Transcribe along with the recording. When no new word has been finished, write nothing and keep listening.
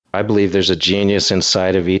I believe there's a genius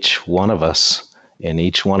inside of each one of us, in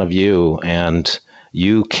each one of you, and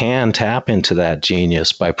you can tap into that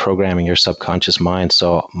genius by programming your subconscious mind.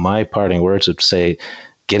 So my parting words would say,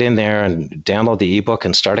 get in there and download the ebook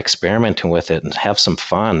and start experimenting with it and have some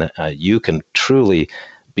fun. You can truly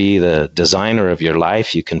be the designer of your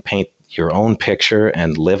life. You can paint your own picture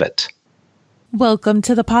and live it. Welcome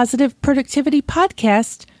to the Positive Productivity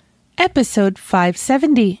Podcast, episode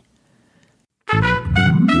 570.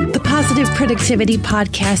 The Positive Productivity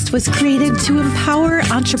Podcast was created to empower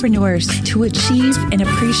entrepreneurs to achieve and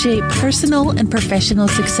appreciate personal and professional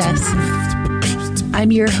success.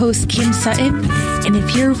 I'm your host, Kim Sutton, and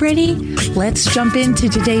if you're ready, let's jump into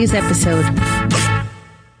today's episode.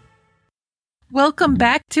 Welcome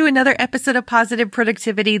back to another episode of Positive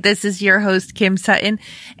Productivity. This is your host, Kim Sutton,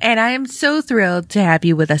 and I am so thrilled to have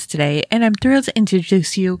you with us today. And I'm thrilled to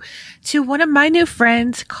introduce you to one of my new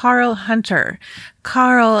friends, Carl Hunter.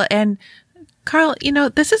 Carl, you know,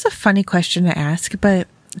 this is a funny question to ask, but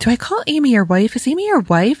do I call Amy your wife? Is Amy your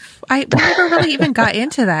wife? We never really even got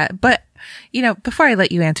into that, but you know, before I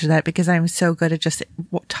let you answer that, because I'm so good at just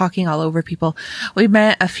talking all over people, we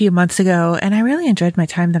met a few months ago and I really enjoyed my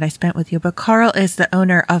time that I spent with you. But Carl is the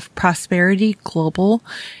owner of Prosperity Global.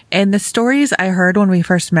 And the stories I heard when we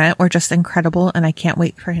first met were just incredible. And I can't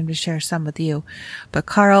wait for him to share some with you. But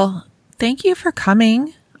Carl, thank you for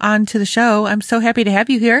coming on to the show. I'm so happy to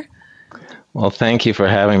have you here. Well, thank you for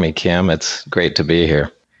having me, Kim. It's great to be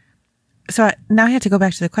here. So now I have to go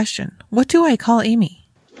back to the question. What do I call Amy?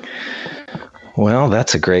 Well,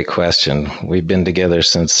 that's a great question. We've been together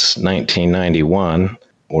since 1991.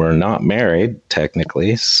 We're not married,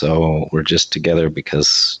 technically, so we're just together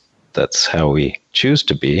because that's how we choose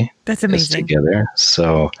to be. That's amazing. Together.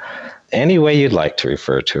 So any way you'd like to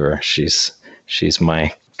refer to her, she's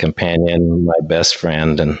my companion, my best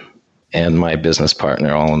friend, and my business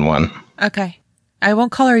partner all in one. Okay. I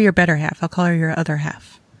won't call her your better half. I'll call her your other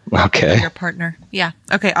half. Okay. Your partner. Yeah.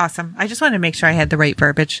 Okay. Awesome. I just wanted to make sure I had the right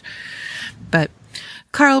verbiage. But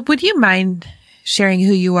Carl, would you mind sharing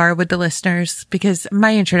who you are with the listeners? Because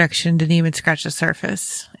my introduction didn't even scratch the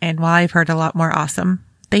surface. And while I've heard a lot more awesome,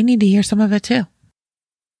 they need to hear some of it too.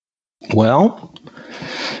 Well,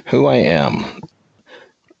 who I am.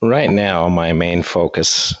 Right now, my main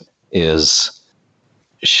focus is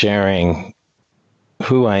sharing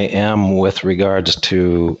who I am with regards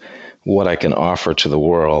to what I can offer to the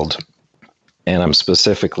world. And I'm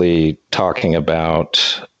specifically talking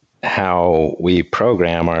about how we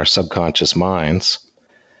program our subconscious minds.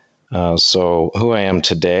 So who I am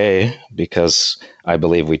today, because I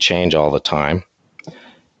believe we change all the time,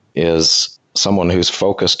 is someone who's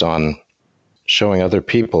focused on showing other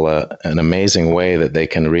people an amazing way that they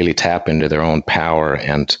can really tap into their own power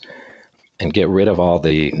and get rid of all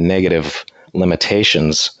the negative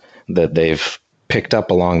limitations that they've picked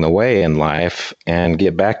up along the way in life and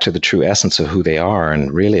get back to the true essence of who they are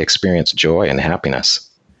and really experience joy and happiness.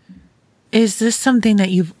 Is this something that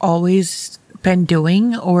you've always been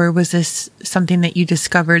doing, or was this something that you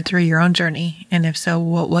discovered through your own journey? And if so,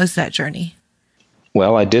 what was that journey?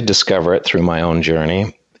 Well, I did discover it through my own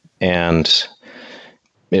journey, and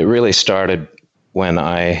it really started when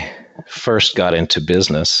I first got into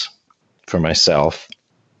business for myself.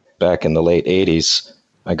 Back in the late 80s,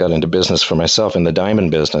 I got into business for myself in the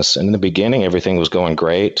diamond business. And in the beginning, everything was going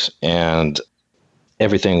great and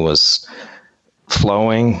everything was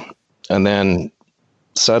flowing. And then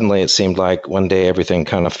suddenly it seemed like one day everything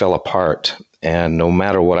kind of fell apart. And no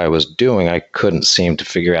matter what I was doing, I couldn't seem to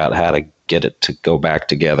figure out how to get it to go back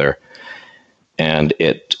together. And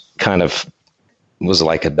it kind of was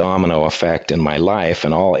like a domino effect in my life,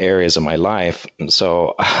 in all areas of my life. And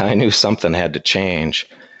so I knew something had to change.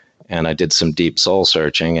 And I did some deep soul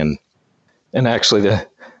searching. And actually,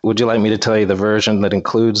 would you like me to tell you the version that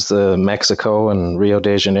includes the Mexico and Rio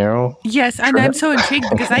de Janeiro? Yes, and I'm so intrigued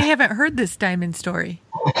because I haven't heard this diamond story.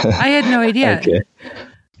 I had no idea. Okay.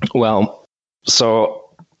 Well, so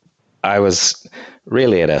I was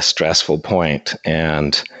really at a stressful point,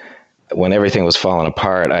 and when everything was falling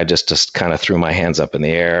apart, I just kind of threw my hands up in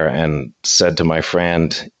the air and said to my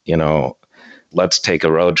friend, you know, let's take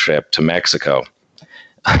a road trip to Mexico.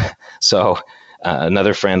 So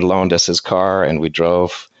another friend loaned us his car, and we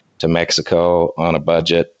drove to Mexico on a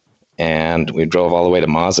budget, and we drove all the way to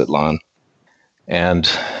Mazatlan. And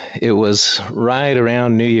it was right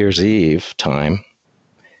around New Year's Eve time.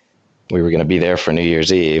 We were going to be there for New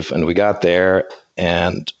Year's Eve, and we got there,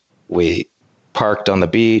 and we parked on the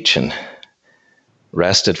beach and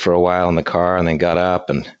rested for a while in the car, and then got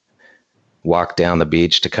up and walked down the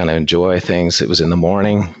beach to kind of enjoy things. It was in the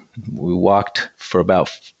morning. We walked for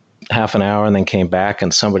about half an hour and then came back,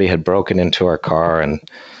 and somebody had broken into our car and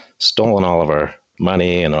stolen all of our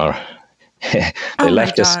money and our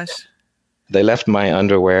they left my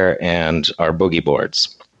underwear and our boogie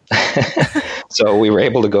boards. So we were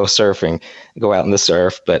able to go surfing, go out in the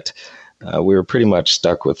surf, but we were pretty much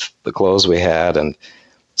stuck with the clothes we had. And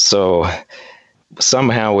so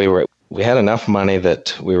somehow we had enough money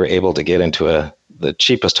that we were able to get into the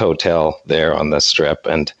cheapest hotel there on the Strip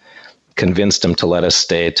and convinced them to let us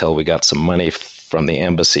stay till we got some money from the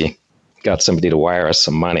embassy, got somebody to wire us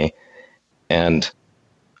some money. And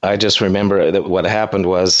I just remember that what happened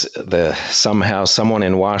was somehow someone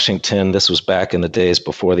in Washington, this was back in the days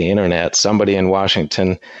before the internet, somebody in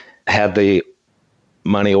Washington had the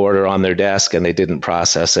money order on their desk and they didn't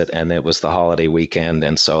process it, and it was the holiday weekend.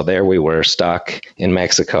 And so there we were stuck in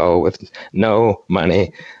Mexico with no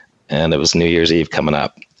money, and it was New Year's Eve coming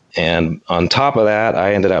up. And on top of that,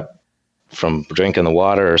 I ended up, from drinking the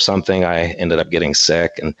water or something, I ended up getting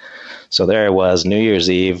sick. And so there I was, New Year's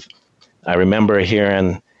Eve. I remember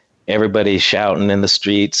hearing everybody shouting in the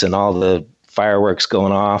streets and all the fireworks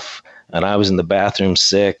going off, and I was in the bathroom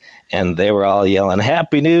sick, and they were all yelling,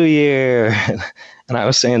 "Happy New Year!" And I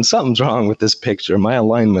was saying, something's wrong with this picture. My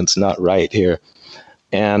alignment's not right here.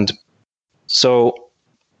 And so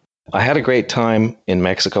I had a great time in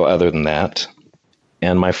Mexico other than that.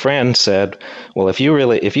 And my friend said, well, if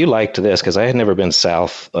you liked this, because I had never been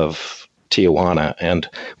south of Tijuana, and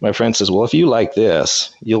my friend says, well, if you like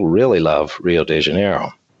this, you'll really love Rio de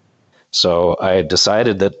Janeiro. So I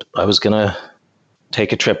decided that I was going to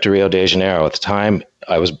take a trip to Rio de Janeiro. At the time,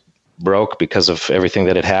 I was broke because of everything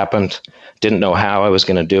that had happened. Didn't know how I was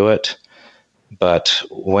going to do it. But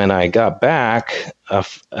when I got back,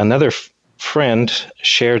 another friend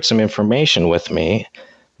shared some information with me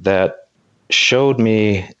that showed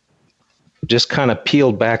me, just kind of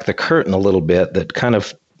peeled back the curtain a little bit, that kind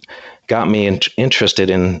of got me interested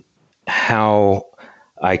in how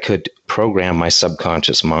I could program my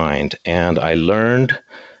subconscious mind. And I learned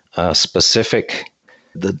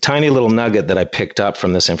the tiny little nugget that I picked up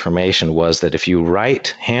from this information was that if you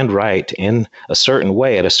handwrite in a certain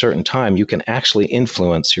way at a certain time, you can actually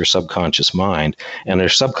influence your subconscious mind. And your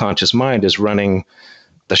subconscious mind is running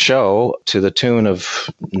the show to the tune of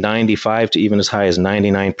 95 to even as high as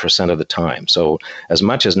 99% of the time. So as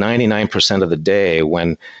much as 99% of the day,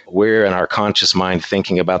 when we're in our conscious mind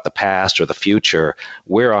thinking about the past or the future,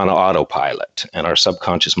 we're on autopilot, and our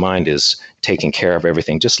subconscious mind is taking care of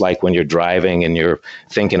everything. Just like when you're driving and you're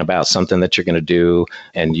thinking about something that you're going to do,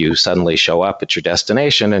 and you suddenly show up at your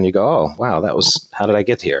destination and you go, oh, wow, how did I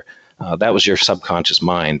get here? That was your subconscious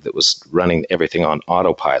mind that was running everything on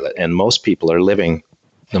autopilot. And most people are living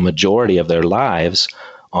the majority of their lives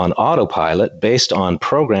on autopilot based on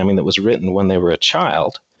programming that was written when they were a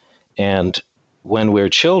child. And when we're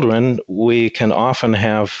children, we can often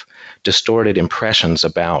have distorted impressions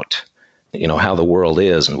about, how the world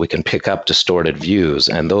is, and we can pick up distorted views,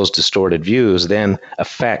 and those distorted views then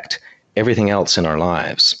affect everything else in our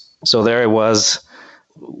lives. So there I was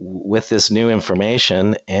with this new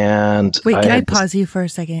information, and wait, can I pause you for a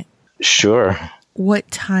second? Sure. What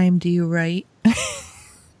time do you write?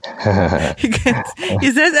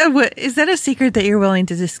 Is that a secret that you're willing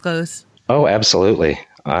to disclose? Oh, absolutely.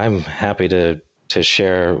 I'm happy to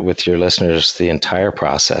share with your listeners the entire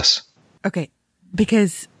process. Okay,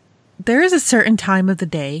 because there is a certain time of the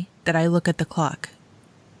day that I look at the clock.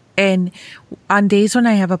 And on days when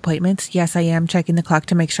I have appointments, yes, I am checking the clock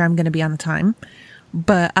to make sure I'm going to be on the time.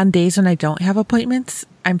 But on days when I don't have appointments,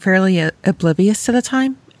 I'm fairly oblivious to the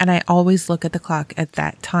time, and I always look at the clock at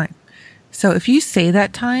that time. So if you say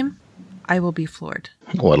that time, I will be floored.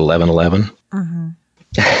 What, 11:11? Mm-hmm.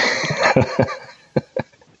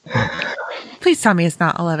 Please tell me it's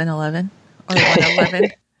not 11:11 or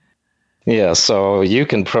 1:11. Yeah, so you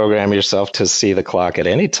can program yourself to see the clock at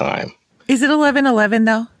any time. Is it 11:11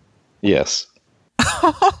 though? Yes.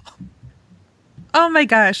 Oh my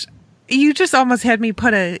gosh. You just almost had me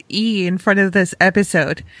put an E in front of this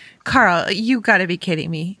episode. Carl, you got to be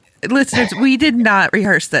kidding me. Listeners, we did not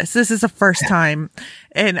rehearse this. This is the first time,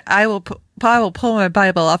 and I will pull my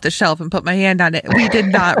Bible off the shelf and put my hand on it. We did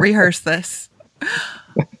not rehearse this.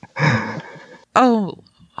 Oh,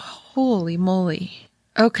 holy moly.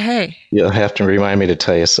 Okay. You'll have to remind me to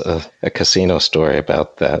tell you a casino story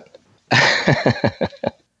about that.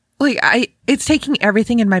 It's taking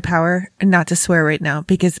everything in my power not to swear right now,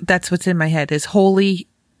 because that's what's in my head is holy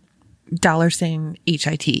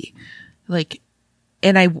 $HIT.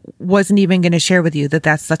 And I wasn't even going to share with you that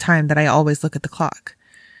that's the time that I always look at the clock.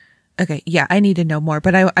 Okay. Yeah. I need to know more,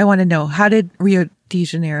 but I want to know, how did Rio de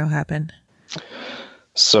Janeiro happen?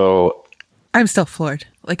 So I'm still floored.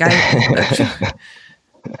 Like I.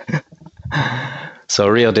 So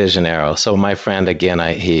Rio de Janeiro. So my friend, again,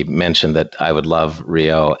 he mentioned that I would love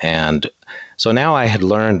Rio. And so now I had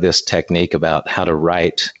learned this technique about how to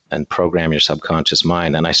write and program your subconscious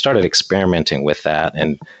mind. And I started experimenting with that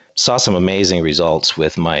and saw some amazing results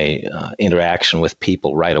with my interaction with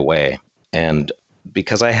people right away. And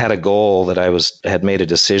because I had a goal that had made a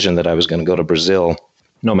decision that I was going to go to Brazil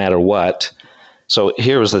no matter what. So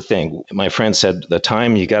here was the thing. My friend said, the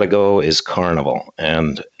time you got to go is Carnival.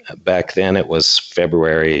 And back then it was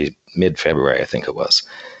February, mid-February, I think it was.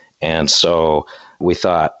 And so we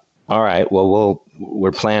thought, all right, well,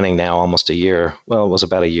 we're planning now almost a year. Well, it was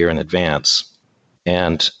about a year in advance.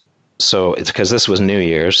 And so it's because this was New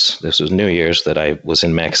Year's. This was New Year's that I was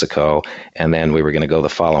in Mexico. And then we were going to go the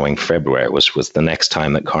following February, which was the next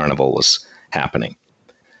time that Carnival was happening.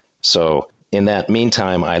 So in that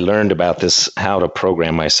meantime, I learned about this, how to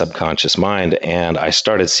program my subconscious mind, and I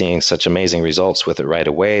started seeing such amazing results with it right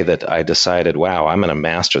away that I decided, wow, I'm going to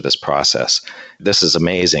master this process. This is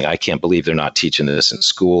amazing. I can't believe they're not teaching this in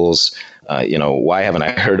schools. Why haven't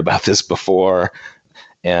I heard about this before?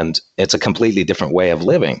 And it's a completely different way of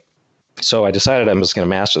living. So I decided I was going to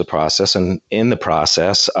master the process, and in the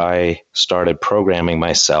process, I started programming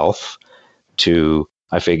myself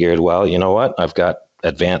I figured, well, you know what? I've got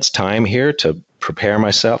advanced time here to prepare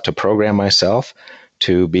myself, to program myself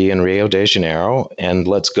to be in Rio de Janeiro, and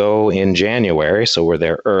let's go in January, so we're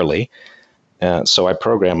there early. So I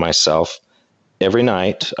programmed myself. Every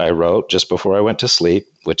night I wrote just before I went to sleep,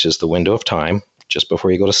 which is the window of time, just before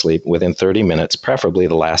you go to sleep, within 30 minutes, preferably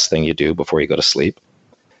the last thing you do before you go to sleep.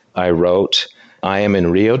 I wrote, I am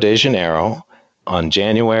in Rio de Janeiro in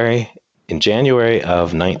January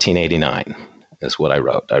of 1989 is what I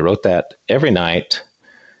wrote. I wrote that every night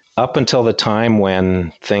up until the time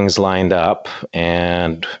when things lined up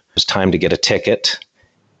and it was time to get a ticket,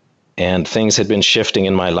 and things had been shifting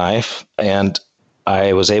in my life, and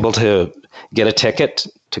I was able to get a ticket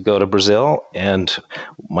to go to Brazil, and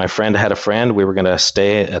my friend had a friend. We were going to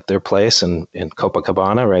stay at their place in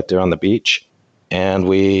Copacabana, right there on the beach, and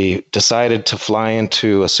we decided to fly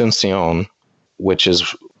into Asunción, which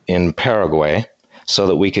is in Paraguay, so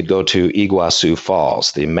that we could go to Iguazu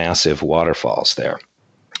Falls, the massive waterfalls there.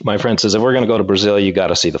 My friend says, if we're going to go to Brazil, you got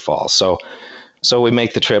to see the falls. So we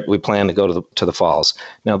make the trip. We plan to go to the falls.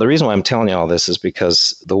 Now, the reason why I'm telling you all this is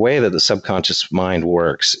because the way that the subconscious mind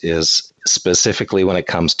works is specifically when it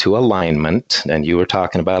comes to alignment. And you were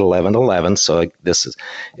talking about 11-11, so this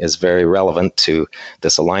is very relevant to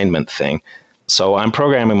this alignment thing. So I'm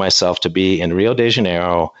programming myself to be in Rio de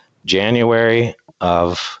Janeiro, January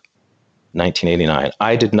of 1989.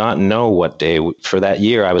 I did not know what day for that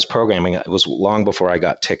year I was programming. It was long before I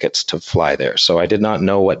got tickets to fly there. So I did not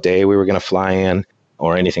know what day we were going to fly in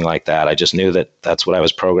or anything like that. I just knew that that's what I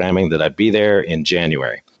was programming, that I'd be there in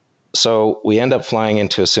January. So we end up flying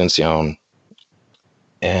into Asunción,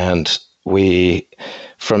 and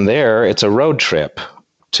from there, it's a road trip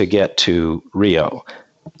to get to Rio.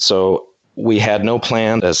 So we had no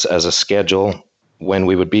plan as a schedule when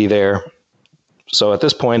we would be there. So at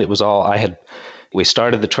this point, it was all we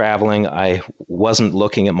started the traveling. I wasn't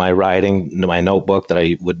looking at my notebook that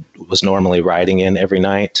I was normally writing in every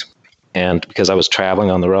night, and because I was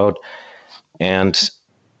traveling on the road. And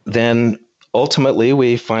then ultimately,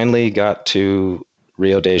 we finally got to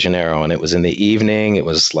Rio de Janeiro, and it was in the evening. It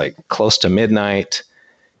was like close to midnight,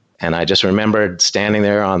 and I just remembered standing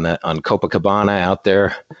there on Copacabana out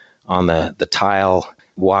there on the tile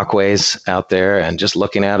walkways out there and just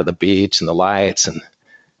looking out at the beach and the lights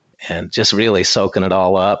and just really soaking it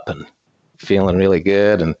all up and feeling really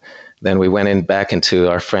good. And then we went back into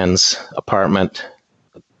our friend's apartment,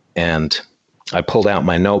 and I pulled out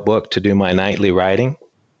my notebook to do my nightly writing,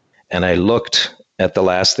 and I looked at the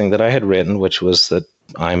last thing that I had written, which was that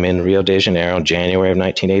I'm in Rio de Janeiro, January of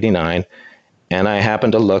 1989. And I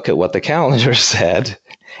happened to look at what the calendar said,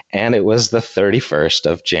 and it was the 31st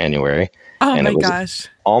of January. Oh, and my it was gosh.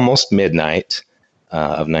 Almost midnight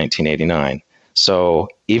of 1989. So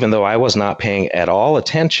even though I was not paying at all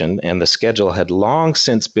attention, and the schedule had long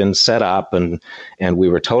since been set up, and we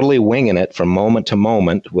were totally winging it from moment to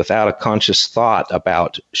moment without a conscious thought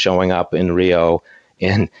about showing up in Rio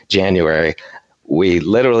in January, we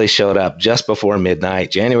literally showed up just before midnight,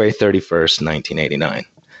 January 31st, 1989.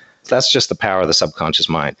 That's just the power of the subconscious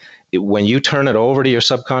mind. When you turn it over to your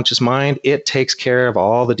subconscious mind, it takes care of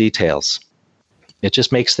all the details. It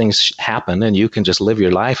just makes things happen, and you can just live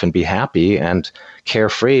your life and be happy and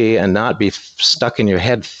carefree and not be stuck in your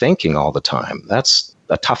head thinking all the time. That's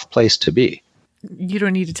a tough place to be. You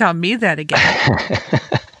don't need to tell me that again.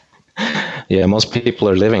 Yeah, most people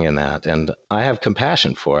are living in that. And I have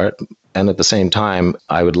compassion for it. And at the same time,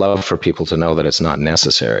 I would love for people to know that it's not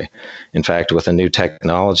necessary. In fact, with a new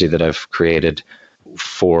technology that I've created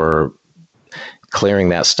for clearing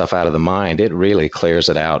that stuff out of the mind, it really clears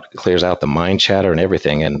out the mind chatter and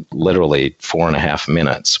everything in literally 4.5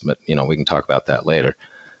 minutes. But, we can talk about that later.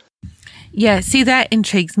 Yeah, see, that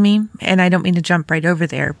intrigues me, and I don't mean to jump right over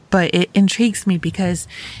there, but it intrigues me because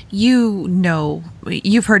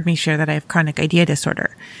you've heard me share that I have chronic idea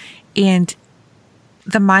disorder, and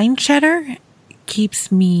the mind chatter keeps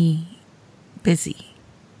me busy.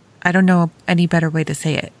 I don't know any better way to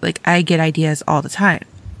say it. Like, I get ideas all the time.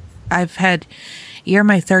 You're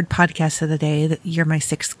my third podcast of the day. You're my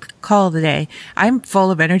sixth call of the day. I'm full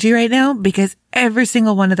of energy right now because every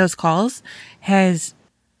single one of those calls has,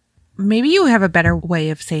 maybe you have a better way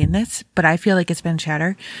of saying this, but I feel like it's been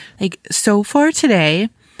chatter. Like, so far today,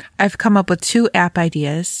 I've come up with 2 app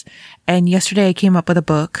ideas, and yesterday I came up with a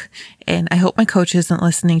book, and I hope my coach isn't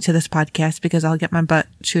listening to this podcast because I'll get my butt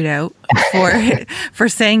chewed out for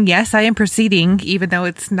saying, yes, I am proceeding, even though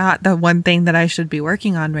it's not the one thing that I should be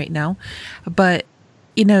working on right now. But,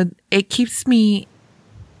 it keeps my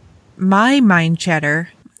mind chatter,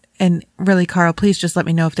 and really, Carl, please just let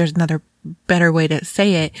me know if there's another better way to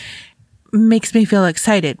say it, makes me feel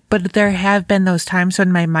excited. But there have been those times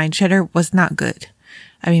when my mind chatter was not good.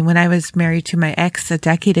 I mean, when I was married to my ex a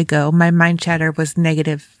decade ago, my mind chatter was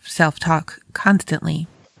negative self-talk constantly.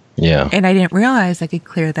 Yeah. And I didn't realize I could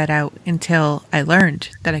clear that out until I learned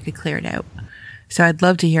that I could clear it out. So I'd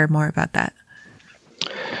love to hear more about that.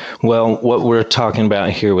 Well, what we're talking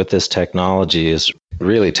about here with this technology is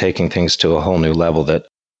really taking things to a whole new level that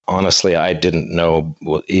honestly I didn't know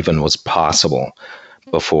even was possible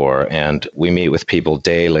before. And we meet with people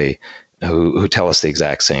daily who tell us the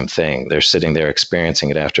exact same thing. They're sitting there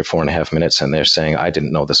experiencing it after 4.5 minutes, and they're saying, I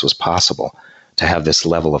didn't know this was possible, to have this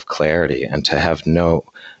level of clarity and to have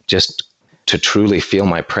just to truly feel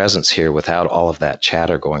my presence here without all of that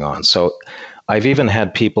chatter going on. So I've even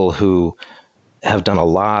had people who have done a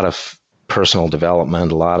lot of personal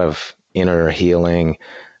development, a lot of inner healing,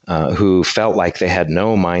 who felt like they had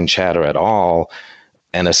no mind chatter at all.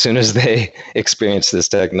 And as soon as they experience this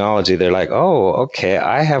technology, they're like, oh, okay,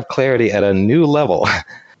 I have clarity at a new level.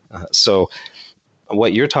 So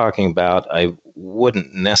what you're talking about, I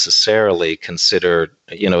wouldn't necessarily consider,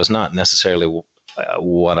 is not necessarily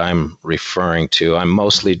what I'm referring to. I'm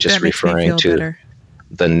mostly just referring to better.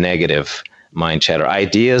 The negative mind chatter.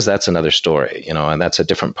 Ideas, that's another story, and that's a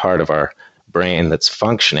different part of our brain that's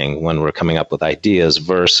functioning when we're coming up with ideas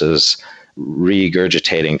versus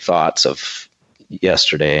regurgitating thoughts of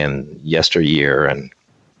yesterday and yesteryear and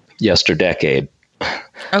yesterdecade.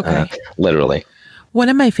 Okay. Literally. One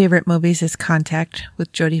of my favorite movies is Contact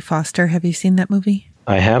with Jodie Foster. Have you seen that movie?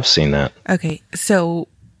 I have seen that. Okay. So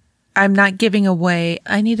I'm not giving away.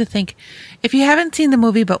 I need to think. If you haven't seen the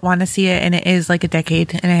movie but want to see it, and it is like a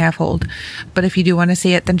decade and a half old, but if you do want to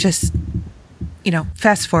see it, then just,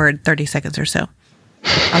 fast forward 30 seconds or so.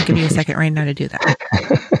 I'll give you a second right now to do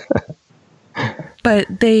that.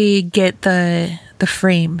 But they get the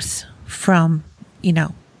frames from,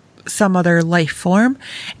 some other life form,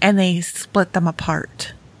 and they split them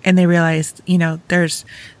apart. And they realize, there's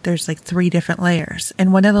like 3 different layers,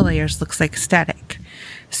 and one of the layers looks like static.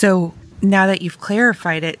 So now that you've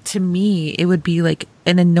clarified it, to me, it would be like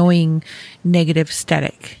an annoying negative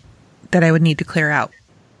static that I would need to clear out.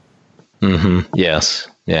 Mm-hmm. Yes.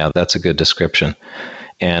 Yeah, that's a good description.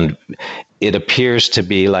 And it appears to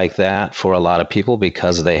be like that for a lot of people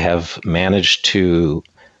because they have managed to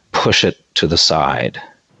push it to the side.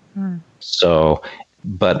 So,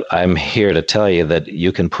 but I'm here to tell you that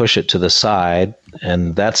you can push it to the side,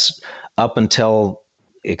 and that's up until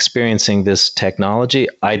experiencing this technology.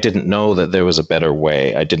 I didn't know that there was a better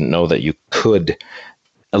way. I didn't know that you could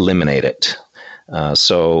eliminate it.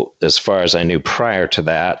 So as far as I knew prior to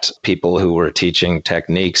that, people who were teaching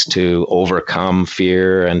techniques to overcome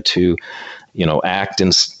fear and to, act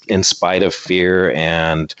in spite of fear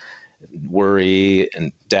and worry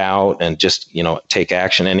and doubt and just, take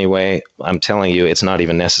action anyway. I'm telling you, it's not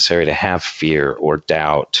even necessary to have fear or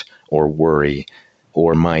doubt or worry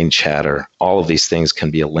or mind chatter. All of these things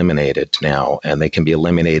can be eliminated now, and they can be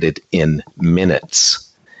eliminated in minutes.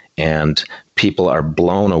 And people are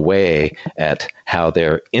blown away at how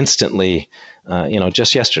they're instantly,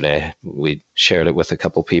 just yesterday, we shared it with a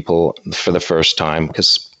couple people for the first time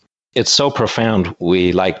because it's so profound.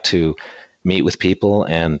 We like to meet with people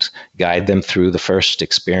and guide them through the first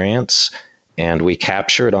experience. And we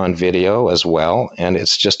capture it on video as well. And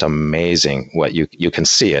it's just amazing what you can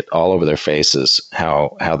see it all over their faces,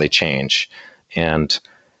 how they change. And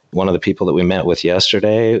one of the people that we met with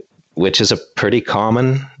yesterday, which is a pretty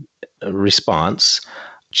common response,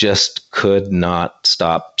 just could not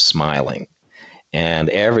stop smiling. And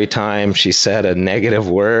every time she said a negative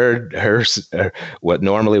word, what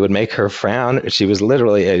normally would make her frown, she was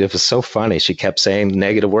literally, it was so funny. She kept saying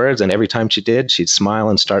negative words, and every time she did, she'd smile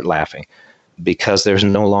and start laughing, because there's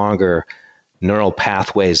no longer neural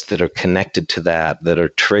pathways that are connected to that are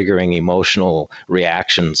triggering emotional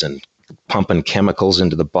reactions and pumping chemicals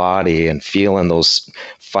into the body and feeling those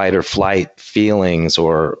fight or flight feelings,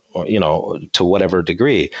 or to whatever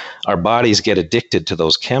degree. Our bodies get addicted to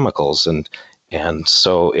those chemicals, and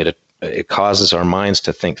so it causes our minds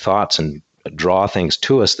to think thoughts and draw things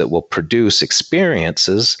to us that will produce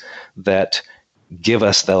experiences that give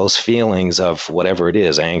us those feelings of whatever it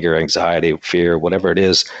is, anger, anxiety, fear, whatever it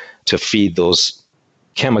is, to feed those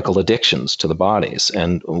chemical addictions to the bodies.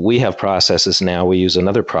 And we have processes now. We use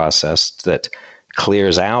another process that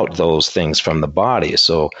clears out those things from the body.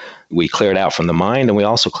 So we clear it out from the mind, and we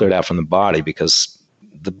also clear it out from the body, because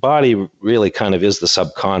the body really kind of is the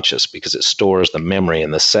subconscious, because it stores the memory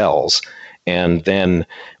in the cells. And then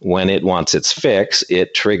when it wants its fix,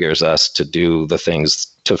 it triggers us to do the things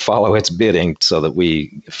to follow its bidding so that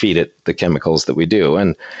we feed it the chemicals that we do.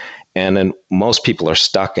 And then most people are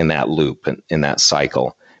stuck in that loop, in that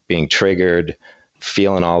cycle, being triggered,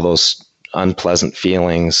 feeling all those unpleasant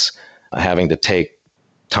feelings, having to take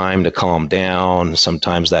time to calm down.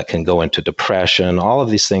 Sometimes that can go into depression. All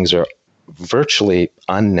of these things are virtually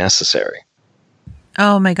unnecessary.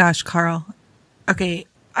 Oh my gosh, Carl. Okay,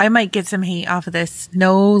 I might get some hate off of this.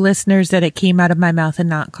 No listeners that it came out of my mouth and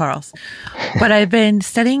not Carl's. But I've been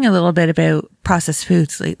studying a little bit about processed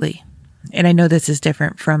foods lately. And I know this is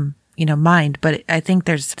different from, mind, but I think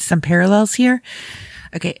there's some parallels here.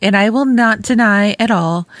 Okay, and I will not deny at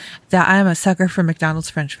all that I'm a sucker for McDonald's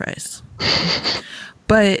French fries.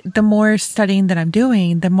 But the more studying that I'm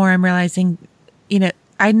doing, the more I'm realizing,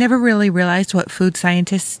 I never really realized what food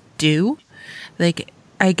scientists do. Like,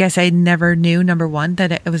 I guess I never knew, number one,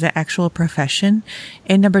 that it was an actual profession.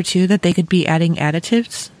 And number two, that they could be adding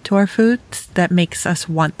additives to our foods that makes us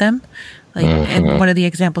want them. Like, and one of the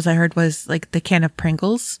examples I heard was like the can of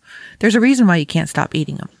Pringles. There's a reason why you can't stop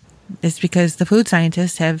eating them. It's because the food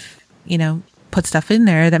scientists have, put stuff in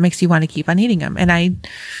there that makes you want to keep on eating them. And I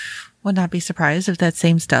would not be surprised if that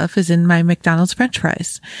same stuff is in my McDonald's French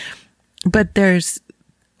fries. But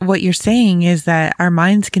what you're saying is that our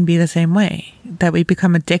minds can be the same way, that we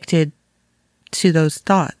become addicted to those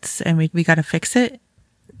thoughts, and we got to fix it.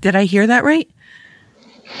 Did I hear that right?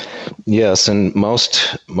 Yes, and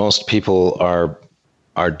most people are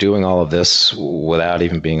doing all of this without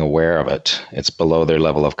even being aware of it. It's below their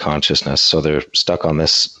level of consciousness, so they're stuck on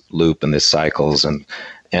this loop and these cycles,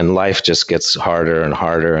 and life just gets harder and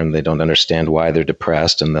harder, and they don't understand why they're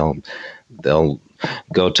depressed, and they'll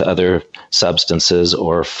go to other substances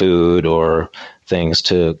or food or things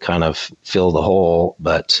to kind of fill the hole.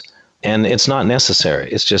 And it's not necessary.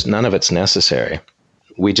 It's just none of it's necessary.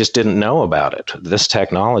 We just didn't know about it. This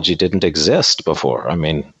technology didn't exist before. I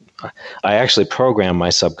mean, I actually programmed my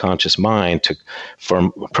subconscious mind to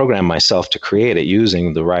program myself to create it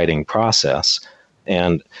using the writing process.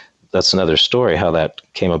 And that's another story how that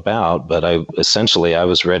came about. But I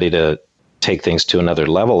was ready to take things to another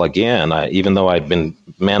level again. Even though I'd been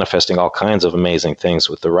manifesting all kinds of amazing things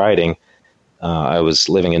with the writing, I was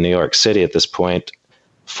living in New York City at this point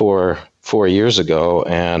 4 years ago,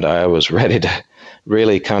 and I was ready to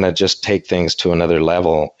really kind of just take things to another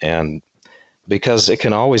level. And because it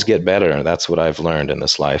can always get better, that's what I've learned in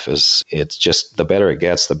this life, is it's just the better it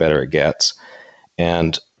gets, the better it gets.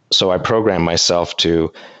 And so I programmed myself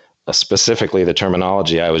to, specifically the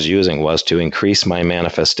terminology I was using was to increase my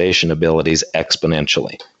manifestation abilities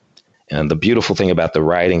exponentially. And the beautiful thing about the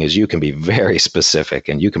writing is you can be very specific,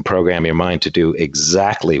 and you can program your mind to do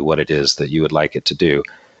exactly what it is that you would like it to do,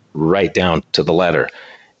 right down to the letter.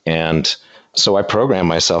 And so I programmed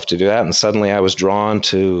myself to do that, and suddenly I was drawn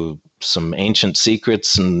to some ancient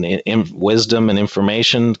secrets and wisdom and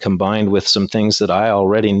information combined with some things that I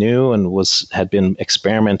already knew and had been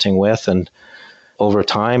experimenting with. And over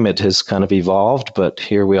time, it has kind of evolved, but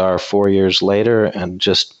here we are 4 years later, and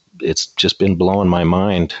it's just been blowing my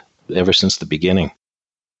mind ever since the beginning.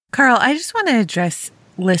 Carl, I just want to address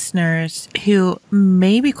listeners who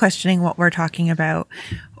may be questioning what we're talking about,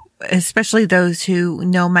 especially those who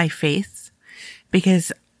know my faith,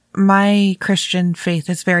 because my Christian faith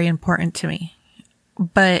is very important to me.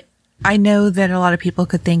 But I know that a lot of people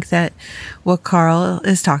could think that what Carl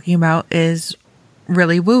is talking about is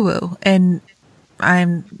really woo-woo, and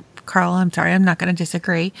I'm Carl, I'm sorry, I'm not going to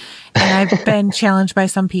disagree. And I've been challenged by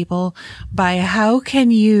some people by how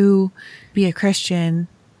can you be a Christian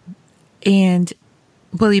and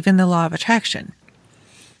believe in the law of attraction?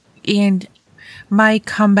 And my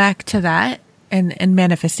comeback to that and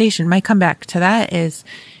manifestation, my comeback to that is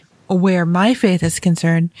where my faith is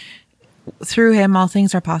concerned. Through him, all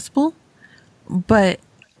things are possible, but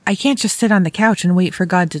I can't just sit on the couch and wait for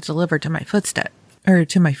God to deliver to my footstep or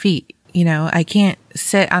to my feet. You know, I can't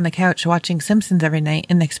sit on the couch watching Simpsons every night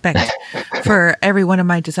and expect for every one of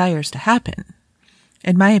my desires to happen.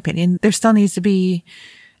 In my opinion, there still needs to be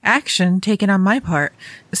action taken on my part.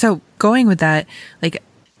 So going with that, like,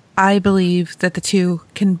 I believe that the two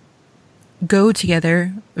can go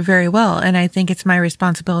together very well. And I think it's my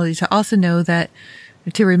responsibility to also know that,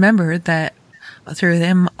 to remember that through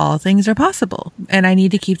them, all things are possible. And I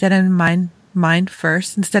need to keep that in mind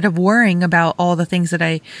first, instead of worrying about all the things that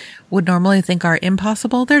I would normally think are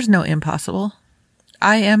impossible. There's no impossible.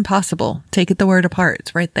 I am possible. Take it the word apart.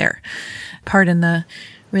 It's right there. Pardon the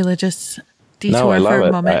religious detour no, I love for a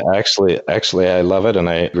it. moment. Actually, I love it, and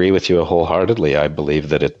I agree with you wholeheartedly. I believe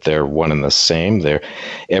that they're one and the same.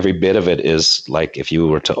 Every bit of it is like if you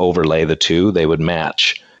were to overlay the two, they would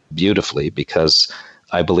match beautifully, because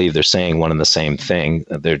I believe they're saying one and the same thing.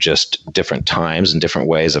 They're just different times and different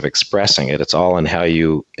ways of expressing it. It's all in how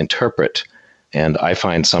you interpret. And I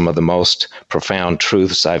find some of the most profound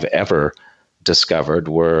truths I've ever discovered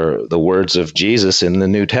were the words of Jesus in the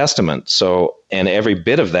New Testament. So, and every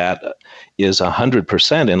bit of that is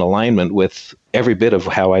 100% in alignment with every bit of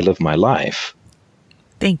how I live my life.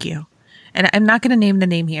 Thank you. And I'm not going to name the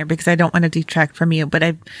name here because I don't want to detract from you, but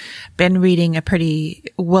I've been reading a pretty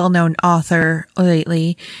well-known author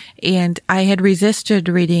lately, and I had resisted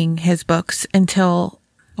reading his books until,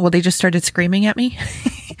 well, they just started screaming at me.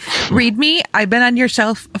 Read me. I've been on your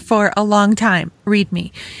shelf for a long time. Read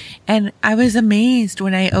me. And I was amazed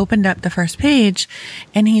when I opened up the first page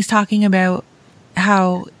and he's talking about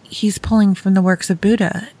how he's pulling from the works of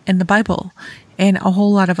Buddha in the Bible and a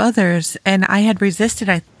whole lot of others. And I had resisted,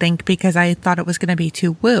 I think, because I thought it was going to be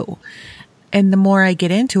too woo. And the more I get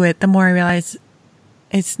into it, the more I realize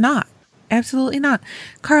it's not. Absolutely not.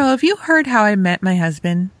 Carl, have you heard how I met my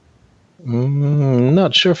husband?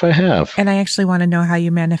 Not sure if I have. And I actually want to know how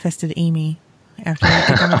you manifested Amy after I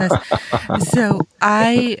get done with this. So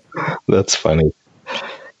That's funny.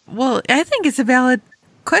 Well, I think it's a valid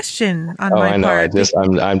question on my I know.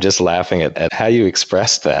 part. I'm just laughing at how you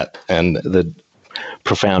expressed that and the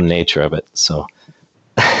profound nature of it. So,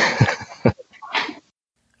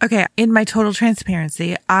 okay. In my total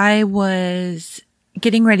transparency, I was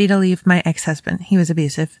getting ready to leave my ex-husband. He was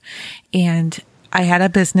abusive, and I had a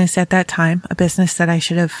business at that time, a business that I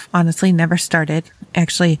should have honestly never started.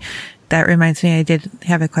 Actually, that reminds me, I did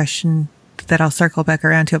have a question that I'll circle back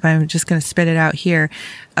around to, but I'm just going to spit it out here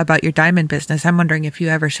about your diamond business. I'm wondering if you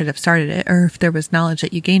ever should have started it or if there was knowledge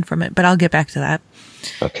that you gained from it, but I'll get back to that.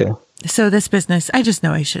 Okay. So this business, I just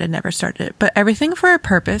know I should have never started it, but everything for a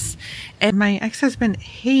purpose. And my ex-husband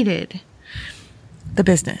hated the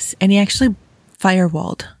business, and he actually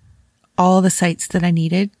firewalled all the sites that I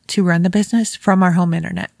needed to run the business from our home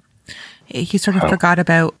internet. He sort of forgot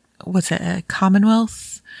about, what's it, a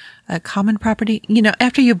Commonwealth, a common property? You know,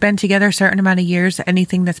 after you've been together a certain amount of years,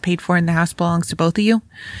 anything that's paid for in the house belongs to both of you.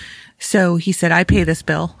 So he said, I pay this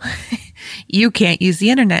bill. You can't use the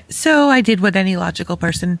internet. So I did what any logical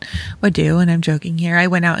person would do. And I'm joking here. I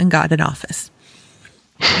went out and got an office.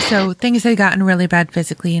 So things had gotten really bad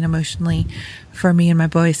physically and emotionally for me and my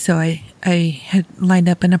boys. So I had lined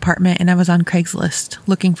up an apartment and I was on Craigslist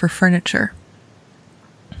looking for furniture.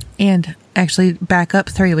 And actually back up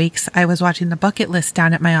 3 weeks, I was watching the bucket list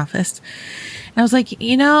down at my office. And I was like,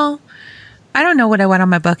 you know, I don't know what I want on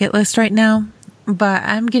my bucket list right now, but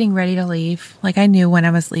I'm getting ready to leave. Like I knew when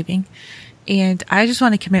I was leaving. And I just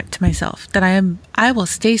want to commit to myself that I will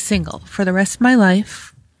stay single for the rest of my life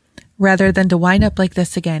rather than to wind up like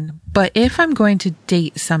this again. But if I'm going to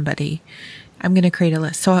date somebody, I'm going to create a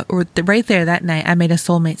list. So right there that night, I made a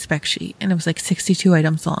soulmate spec sheet and it was like 62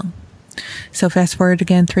 items long. So fast forward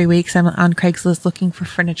again 3 weeks, I'm on Craigslist looking for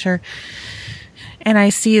furniture and I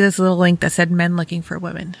see this little link that said men looking for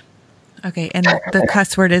women. Okay. And the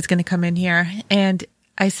cuss word is going to come in here. And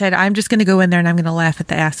I said, I'm just going to go in there and I'm going to laugh at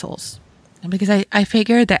the assholes because I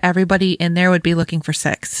figured that everybody in there would be looking for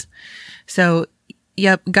sex. So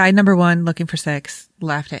yep. Guy number 1 looking for sex,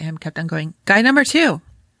 laughed at him, kept on going. Guy number 2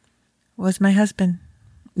 was my husband.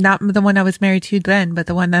 Not the one I was married to then, but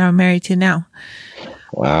the one that I'm married to now.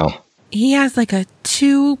 Wow. He has like a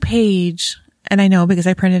 2-page, and I know because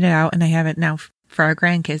I printed it out and I have it now for our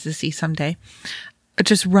grandkids to see someday,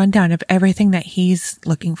 just rundown of everything that he's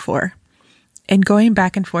looking for. And going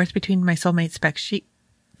back and forth between my soulmate spec sheet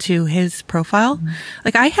to his profile,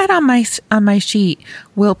 like I had on my sheet,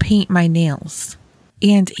 will paint my nails.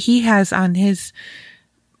 And he has on his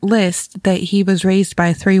list that he was raised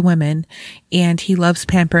by 3 women and he loves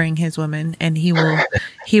pampering his women and he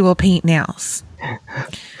will paint nails.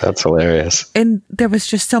 That's hilarious. And there was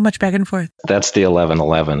just so much back and forth. That's the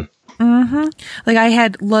 1111. Mm-hmm. Like I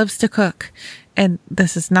had loves to cook, and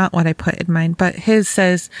this is not what I put in mine, but his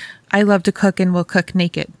says, I love to cook and will cook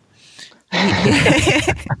naked.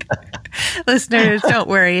 Listeners, don't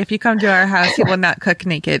worry. If you come to our house, he will not cook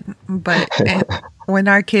naked. But when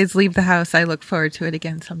our kids leave the house, I look forward to it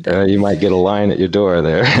again someday. You might get a line at your door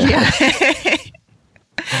there. Yeah.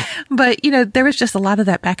 But, there was just a lot of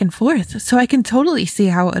that back and forth. So I can totally see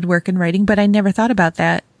how it would work in writing, but I never thought about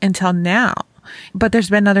that until now. But there's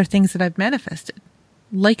been other things that I've manifested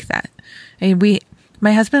like that. And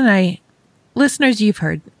my husband and I, listeners, you've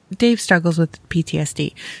heard, Dave struggles with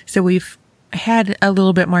PTSD. So we've had a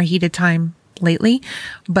little bit more heated time lately,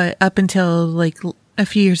 but up until like a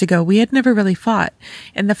few years ago, we had never really fought.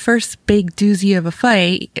 And the first big doozy of a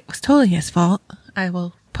fight, it was totally his fault. I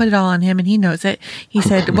will put it all on him and he knows it. He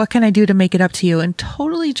said, what can I do to make it up to you? And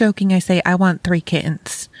totally joking, I say, I want 3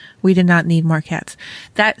 kittens. We did not need more cats.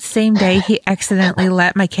 That same day, he accidentally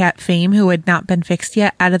let my cat Fame, who had not been fixed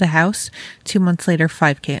yet, out of the house. 2 months later,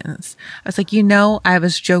 5 kittens. I was like, I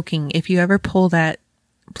was joking. If you ever pull that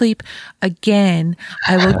bleep again,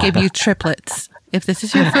 I will give you triplets. If this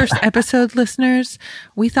is your first episode, listeners,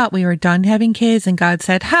 we thought we were done having kids and God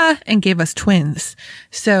said, ha, and gave us twins.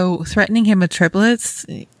 So threatening him with triplets,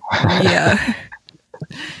 yeah.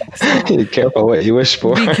 So, be careful what you wish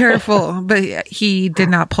for. Be careful. But he did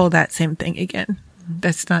not pull that same thing again.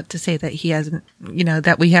 That's not to say that he hasn't,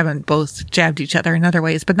 that we haven't both jabbed each other in other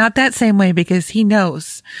ways, but not that same way because he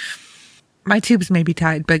knows. My tubes may be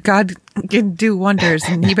tied, but God can do wonders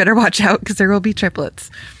and he better watch out because there will be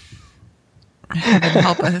triplets. Heaven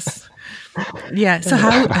help us. Yeah. So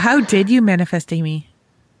how did you manifest Amy?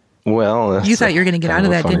 Well, you thought you were going to get out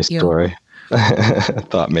of that, didn't you? Story.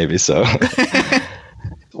 Thought maybe so.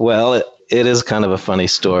 Well, it is kind of a funny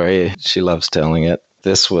story. She loves telling it.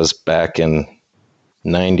 This was back in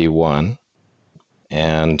 91,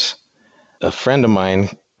 and a friend of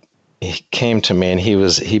mine, he came to me, and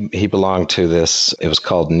he belonged to this. It was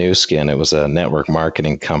called Nu Skin. It was a network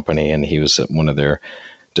marketing company, and he was one of their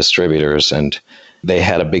distributors, and they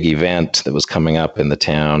had a big event that was coming up in the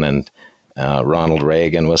town, and Ronald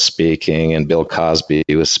Reagan was speaking and Bill Cosby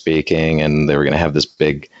was speaking, and they were going to have this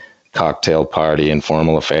big cocktail party,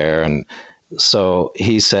 informal affair. And so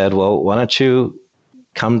he said, well, why don't you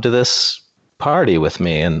come to this party with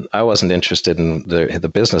me? And I wasn't interested in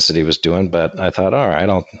the business that he was doing, but I thought, all right,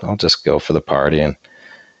 I'll just go for the party,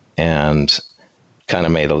 and kind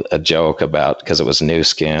of made a joke about, because it was Nu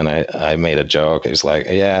Skin. I made a joke. It was like,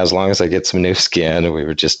 yeah, as long as I get some Nu Skin.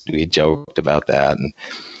 We joked about that.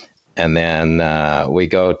 And then we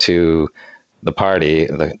go to the party,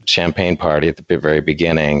 the champagne party at the very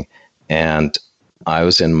beginning. And I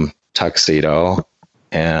was in tuxedo,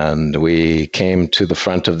 and we came to the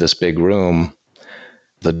front of this big room,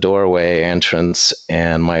 the doorway entrance,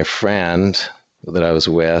 and my friend that I was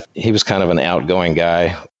with, he was kind of an outgoing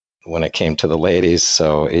guy when it came to the ladies.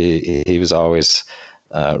 So he was always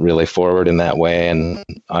really forward in that way, and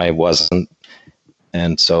I wasn't.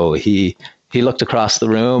 And so he looked across the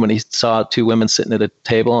room and he saw 2 women sitting at a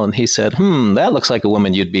table, and he said, that looks like a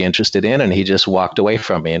woman you'd be interested in. And he just walked away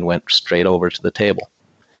from me and went straight over to the table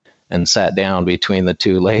and sat down between the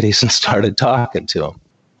 2 ladies and started talking to them.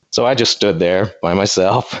 So I just stood there by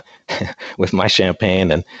myself with my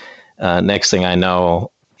champagne. And next thing I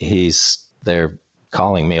know, they're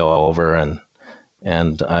calling me over,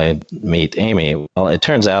 and I meet Amy. Well, it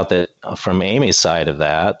turns out that from Amy's side of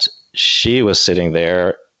that, she was sitting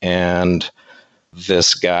there, and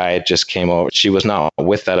this guy just came over. She was not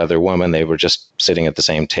with that other woman. They were just sitting at the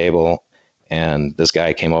same table, and this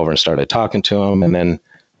guy came over and started talking to him. And then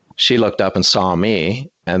she looked up and saw me,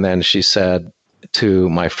 and then she said to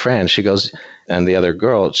my friend, she goes, and the other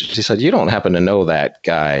girl, she said, you don't happen to know that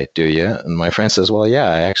guy, do you? And my friend says, well, yeah,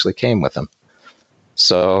 I actually came with him.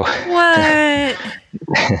 So what?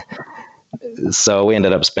 So we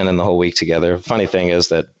ended up spending the whole week together. Funny thing is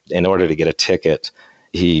that in order to get a ticket,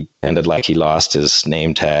 he lost his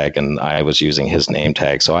name tag, and I was using his name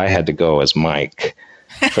tag. So I had to go as Mike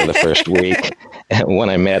for the first week. And when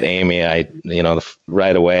I met Amy,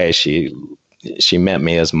 right away, she met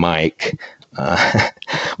me as Mike.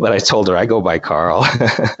 But I told her I go by Carl.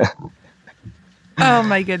 Oh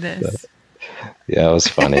my goodness. So, yeah, it was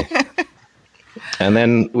funny. And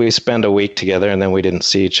then we spent a week together, and then we didn't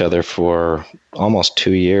see each other for almost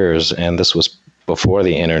 2 years. And this was before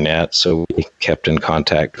the internet, so we kept in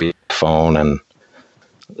contact via phone and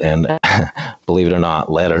believe it or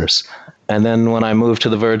not, letters. And then when I moved to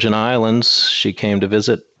the Virgin Islands, she came to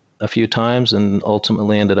visit a few times and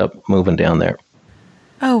ultimately ended up moving down there.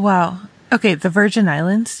 Oh, wow. Okay, the Virgin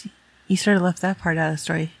Islands? You sort of left that part out of the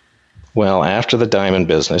story. Well, after the diamond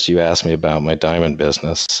business, you asked me about my diamond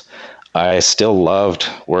business. I still loved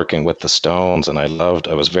working with the stones, and I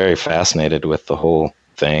was very fascinated with the whole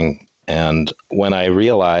thing. And when I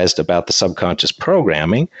realized about the subconscious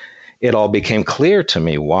programming, it all became clear to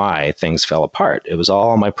me why things fell apart. It was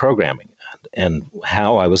all my programming and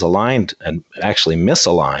how I was aligned and actually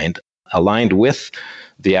misaligned, aligned with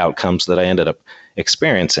the outcomes that I ended up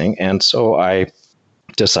experiencing. And so I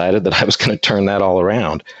decided that I was going to turn that all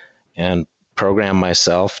around and program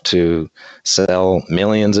myself to sell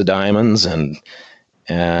millions of diamonds. And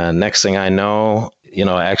next thing I know,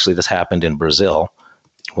 actually this happened in Brazil.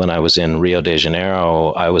 When I was in Rio de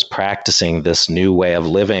Janeiro, I was practicing this new way of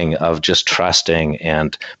living, of just trusting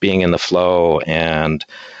and being in the flow and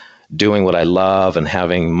doing what I love and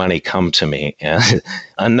having money come to me. And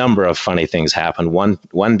a number of funny things happened.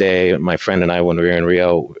 One day, my friend and I, when we were in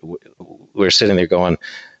Rio, we were sitting there going,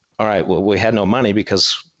 all right, well, we had no money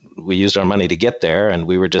because we used our money to get there. And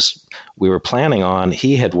we were planning on,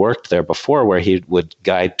 he had worked there before where he would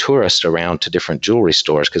guide tourists around to different jewelry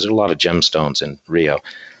stores because there are a lot of gemstones in Rio.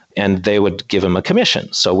 And they would give him a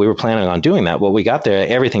commission. So we were planning on doing that. Well, we got there,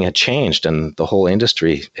 everything had changed and the whole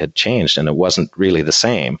industry had changed and it wasn't really the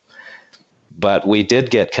same. But we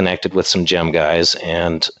did get connected with some gem guys,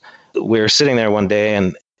 and we were sitting there one day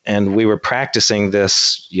and we were practicing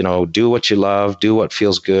this, do what you love, do what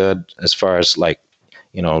feels good, as far as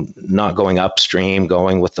not going upstream,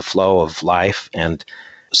 going with the flow of life. And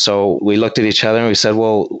so we looked at each other and we said,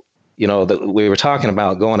 well, we were talking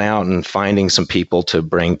about going out and finding some people to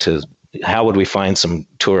bring to, how would we find some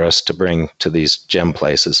tourists to bring to these gem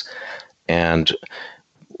places? And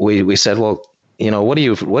we said, well, what do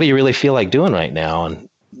you really feel like doing right now? And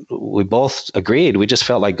we both agreed. We just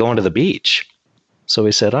felt like going to the beach. So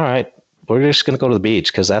we said, all right, we're just going to go to the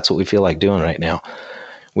beach because that's what we feel like doing right now.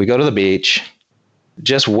 We go to the beach,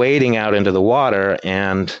 just wading out into the water,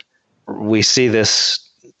 and we see this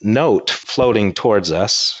note floating towards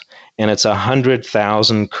us, and it's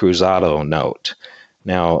 100,000 Cruzado note.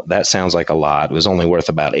 Now, that sounds like a lot. It was only worth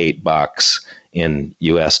about $8 in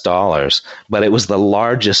US dollars, but it was the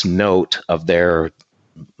largest note of their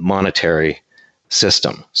monetary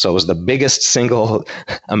system. So it was the biggest single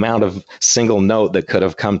amount of single note that could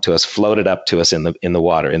have come to us, floated up to us in the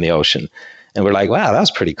water, in the ocean. And we're like, wow,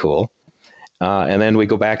 that's pretty cool. And then we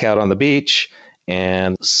go back out on the beach,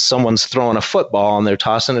 and someone's throwing a football and they're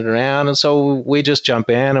tossing it around. And so we just jump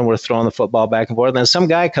in and we're throwing the football back and forth. And then some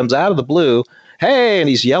guy comes out of the blue, hey, and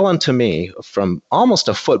he's yelling to me from almost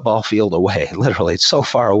a football field away, literally so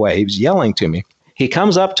far away. He was yelling to me. He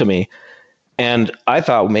comes up to me, and I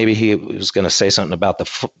thought maybe he was going to say something about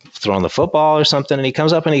throwing the football or something. And he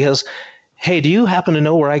comes up and he goes, hey, do you happen to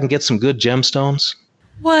know where I can get some good gemstones?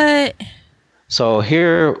 What? So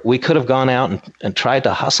here we could have gone out and tried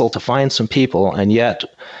to hustle to find some people, and yet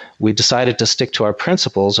we decided to stick to our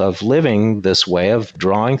principles of living this way of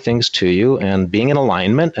drawing things to you and being in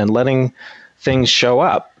alignment and letting things show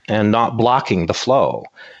up and not blocking the flow.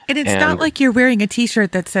 And it's not like you're wearing a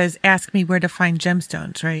T-shirt that says, ask me where to find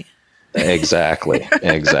gemstones, right? Exactly.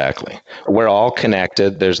 We're all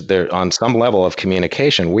connected. There on some level of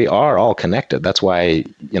communication, we are all connected. That's why,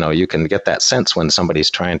 you can get that sense when somebody's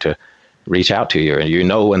trying to reach out to you,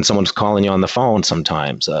 and when someone's calling you on the phone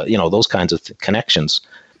sometimes, those kinds of connections,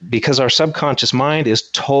 because our subconscious mind is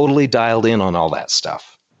totally dialed in on all that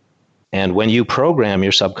stuff. And when you program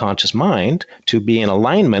your subconscious mind to be in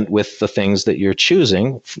alignment with the things that you're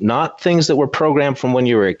choosing, not things that were programmed from when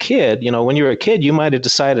you were a kid, when you were a kid, you might have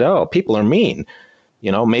decided, oh, people are mean.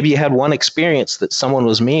 Maybe you had one experience that someone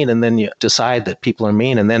was mean, and then you decide that people are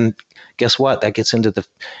mean, and then guess what? That gets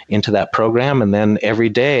into that program, and then every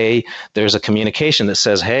day there's a communication that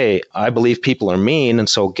says, hey, I believe people are mean, and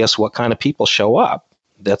so guess what kind of people show up?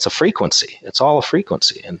 That's a frequency. It's all a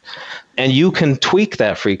frequency, and you can tweak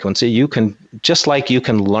that frequency. You can, just like you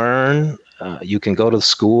can learn, you can go to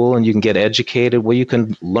school and you can get educated. Well, you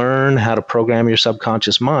can learn how to program your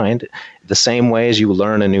subconscious mind the same way as you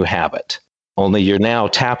learn a new habit. Only you're now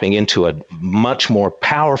tapping into a much more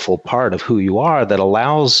powerful part of who you are that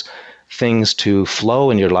allows things to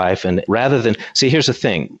flow in your life. And rather than, see, here's the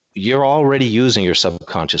thing, you're already using your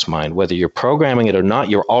subconscious mind. Whether you're programming it or not,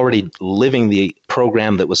 you're already living the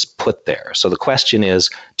program that was put there. So the question is,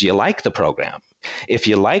 do you like the program? If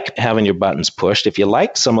you like having your buttons pushed, if you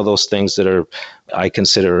like some of those things that are, I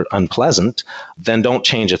consider unpleasant, then don't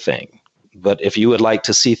change a thing. But if you would like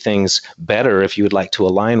to see things better, if you would like to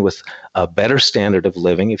align with a better standard of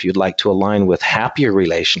living, if you'd like to align with happier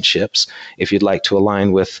relationships, if you'd like to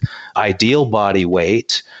align with ideal body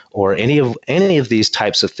weight, or any of these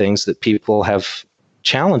types of things that people have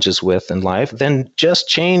challenges with in life, then just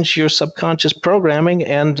change your subconscious programming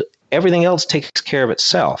and everything else takes care of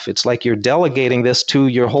itself. It's like you're delegating this to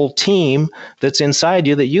your whole team that's inside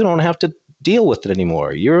you, that you don't have to deal with it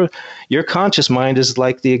anymore. Your conscious mind is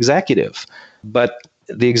like the executive, but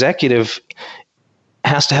the executive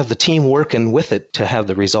has to have the team working with it to have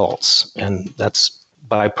the results. And that's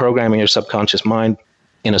by programming your subconscious mind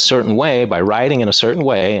in a certain way, by writing in a certain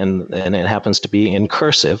way, and it happens to be in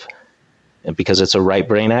cursive, because it's a right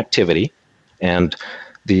brain activity. And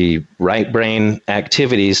the right brain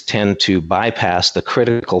activities tend to bypass the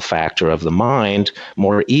critical factor of the mind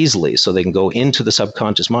more easily, so they can go into the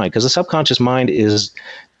subconscious mind, because the subconscious mind is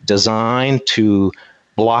designed to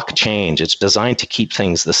block change. It's designed to keep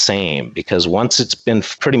things the same, because once it's been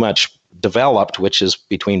pretty much developed, which is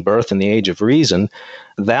between birth and the age of reason,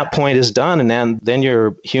 that point is done, and then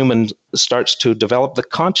your human starts to develop the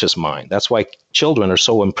conscious mind. That's why children are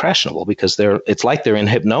so impressionable, because it's like they're in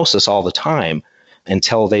hypnosis all the time,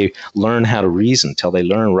 until they learn how to reason, until they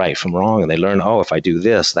learn right from wrong, and they learn, oh, if I do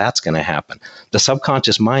this, that's going to happen. The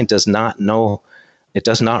subconscious mind does not know, it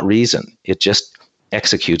does not reason. It just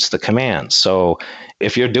executes the commands. So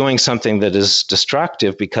if you're doing something that is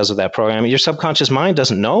destructive because of that programming, your subconscious mind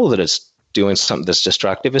doesn't know that it's doing something that's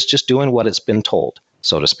destructive. It's just doing what it's been told,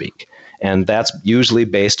 so to speak. And that's usually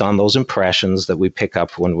based on those impressions that we pick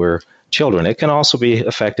up when we're children. It can also be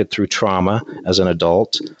affected through trauma as an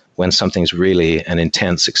adult, when something's really an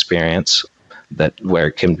intense experience where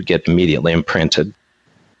it can get immediately imprinted.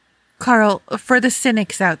 Carl, for the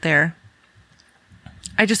cynics out there,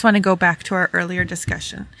 I just want to go back to our earlier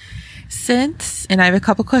discussion. And I have a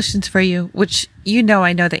couple questions for you, which I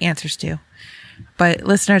know the answers to. But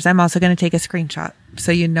listeners, I'm also going to take a screenshot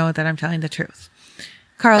so you know that I'm telling the truth.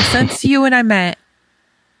 Carl, since you and I met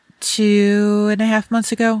 2.5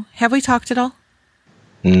 months ago, have we talked at all?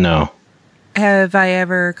 No. Have I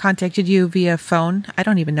ever contacted you via phone? I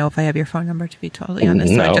don't even know if I have your phone number, to be totally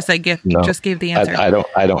honest. No, so I just gave the answer. I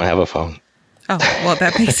don't have a phone. Oh, well,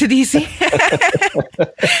 that makes it easy.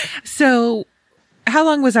 So how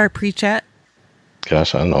long was our pre-chat?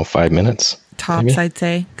 Gosh, I don't know, 5 minutes. Tops, maybe? I'd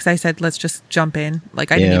say. Because I said, let's just jump in.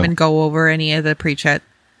 Like, I didn't even go over any of the pre-chat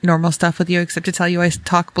normal stuff with you, except to tell you I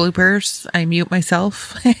talk bloopers. I mute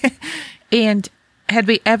myself. And had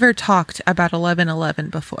we ever talked about 1111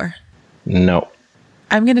 before? No.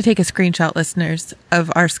 I'm going to take a screenshot, listeners,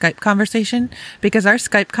 of our Skype conversation, because our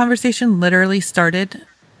Skype conversation literally started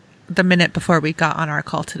the minute before we got on our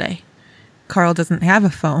call today. Carl doesn't have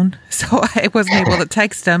a phone, so I wasn't able to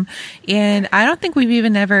text him. And I don't think we've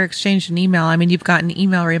even ever exchanged an email. I mean, you've gotten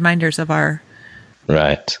email reminders of our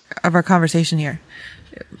conversation here.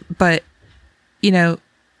 But,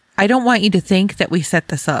 I don't want you to think that we set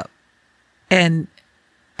this up. And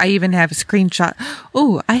I even have a screenshot.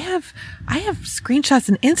 Oh, I have screenshots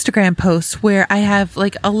and Instagram posts where I have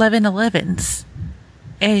like 1111s.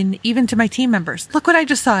 And even to my team members, look what I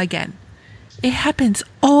just saw again. It happens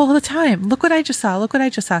all the time. Look what I just saw.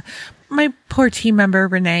 My poor team member,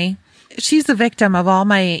 Renee, she's the victim of all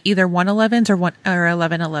my either 111s or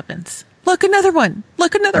 1111s. Look, another one.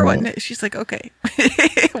 one. She's like, okay,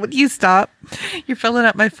 would you stop? You're filling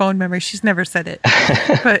up my phone memory. She's never said it,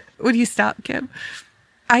 but would you stop, Kim?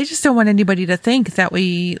 I just don't want anybody to think that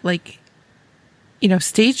we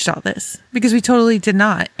staged all this, because we totally did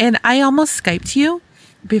not. And I almost Skyped you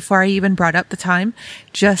before I even brought up the time,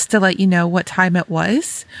 just to let you know what time it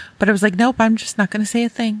was. But I was like, nope, I'm just not going to say a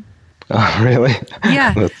thing. Oh, really?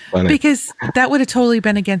 Yeah. That's funny. Because that would have totally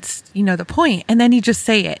been against, the point. And then you just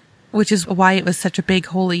say it, which is why it was such a big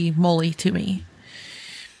holy moly to me.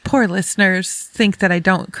 Poor listeners think that I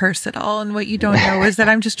don't curse at all. And what you don't know is that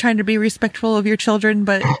I'm just trying to be respectful of your children.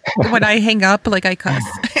 But when I hang up, I cuss.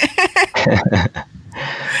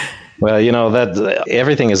 Well, that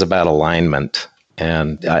everything is about alignment.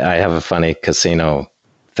 And I have a funny casino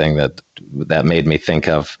thing that made me think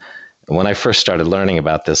of. When I first started learning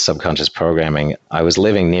about this subconscious programming, I was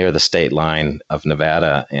living near the state line of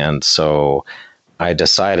Nevada. And so I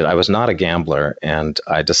decided, I was not a gambler, and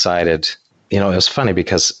I decided it was funny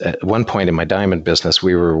because at one point in my diamond business,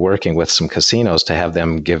 we were working with some casinos to have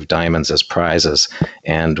them give diamonds as prizes.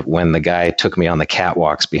 And when the guy took me on the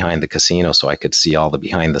catwalks behind the casino so I could see all the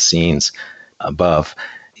behind the scenes above,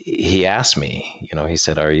 he asked me, he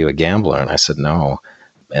said, "Are you a gambler?" And I said, "No."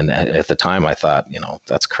 And at the time I thought,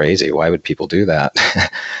 that's crazy. Why would people do that?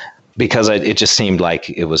 Because it just seemed like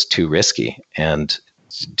it was too risky and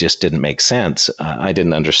just didn't make sense. I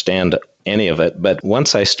didn't understand any of it. But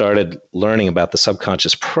once I started learning about the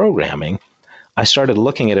subconscious programming, I started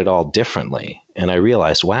looking at it all differently. And I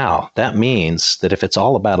realized, wow, that means that if it's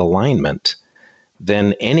all about alignment,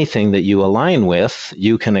 then anything that you align with,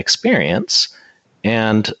 you can experience.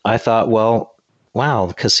 And I thought, well,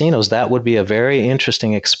 wow, casinos, that would be a very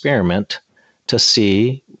interesting experiment to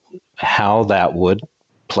see how that would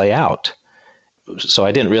play out. So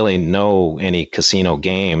I didn't really know any casino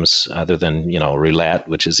games other than, roulette,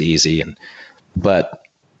 which is easy. But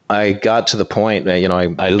I got to the point that,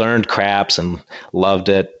 I learned craps and loved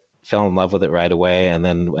it, fell in love with it right away. And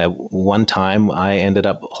then at one time I ended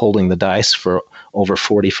up holding the dice for over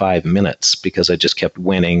 45 minutes because I just kept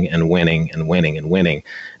winning and winning and winning and winning.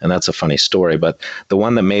 And that's a funny story. But the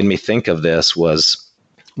one that made me think of this was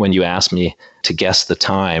when you asked me to guess the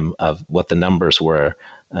time of what the numbers were.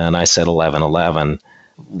 And I said 11:11.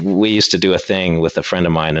 We used to do a thing with a friend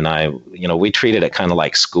of mine and I, we treated it kind of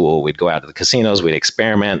like school. We'd go out to the casinos, we'd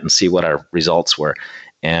experiment and see what our results were.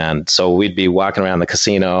 And so we'd be walking around the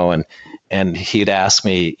casino and he'd ask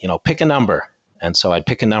me, pick a number. And so I'd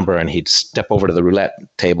pick a number and he'd step over to the roulette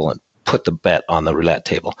table and put the bet on the roulette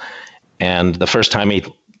table. And the first time he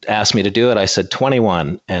asked me to do it, I said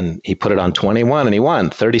 21. And he put it on 21 and he won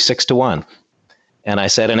 36-1. And I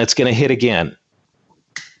said, and it's going to hit again.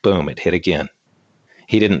 Boom, it hit again.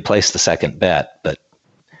 He didn't place the second bet, but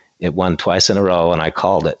it won twice in a row and I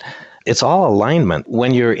called it. It's all alignment.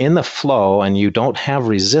 When you're in the flow and you don't have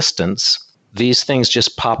resistance, these things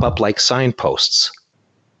just pop up like signposts.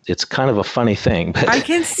 It's kind of a funny thing, but I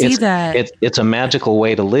can see that. It's a magical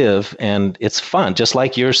way to live and it's fun. Just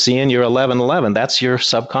like you're seeing your 11:11, that's your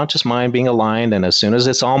subconscious mind being aligned. And as soon as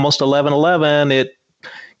it's almost 11:11, it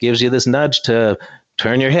gives you this nudge to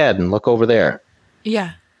turn your head and look over there.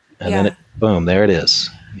 Yeah. And then boom, there it is.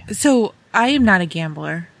 So I am not a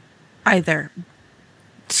gambler either,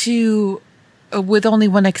 with only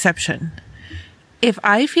one exception. If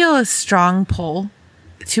I feel a strong pull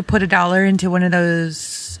to put $1 into one of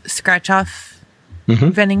those scratch off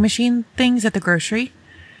vending machine things at the grocery,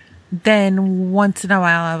 then once in a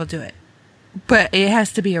while I will do it. But it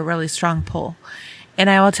has to be a really strong pull.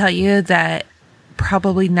 And I will tell you that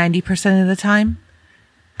probably 90% of the time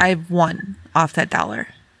I've won off that $1.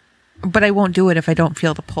 But I won't do it if I don't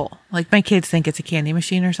feel the pull. Like my kids think it's a candy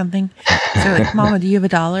machine or something. So they're like, "Mama, do you have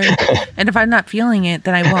 $1?" And if I'm not feeling it,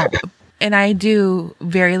 then I won't. And I do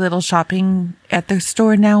very little shopping at the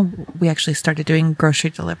store now. We actually started doing grocery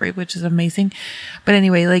delivery, which is amazing. But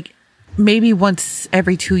anyway, like maybe once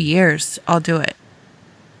every 2 years, I'll do it.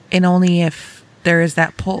 And only if there is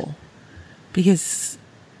that pull. Because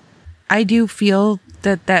I do feel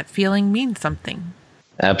that feeling means something.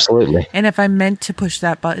 Absolutely. And if I'm meant to push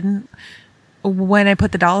that button, when I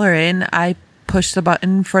put the $1 in, I push the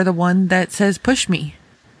button for the one that says push me,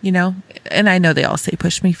 and I know they all say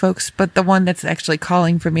push me, folks, but the one that's actually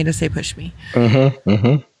calling for me to say push me.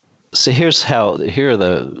 So here are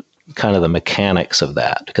the kind of the mechanics of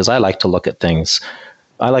that, because I like to look at things.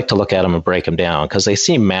 I like to look at them and break them down because they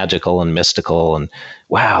seem magical and mystical and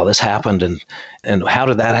wow, this happened and how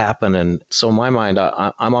did that happen? And so in my mind,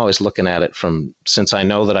 I'm always looking at it since I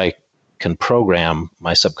know that I can program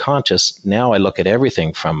my subconscious, now I look at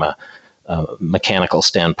everything from a mechanical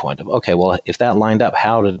standpoint of, okay, well, if that lined up,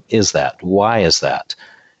 is that? Why is that?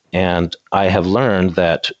 And I have learned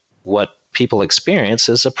that what people experience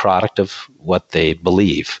is a product of what they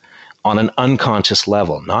believe on an unconscious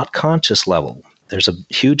level, not conscious level. There's a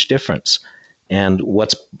huge difference. And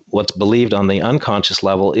what's believed on the unconscious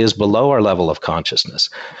level is below our level of consciousness.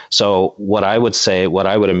 So what I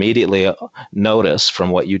would immediately notice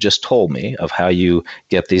from what you just told me of how you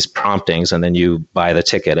get these promptings and then you buy the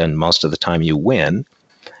ticket and most of the time you win,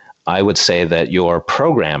 I would say that your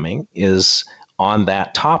programming is on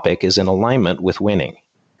that topic is in alignment with winning.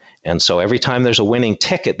 And so every time there's a winning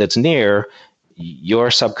ticket that's near, your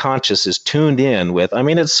subconscious is tuned in with,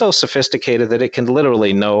 it's so sophisticated that it can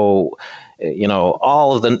literally know,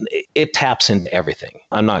 it taps into everything.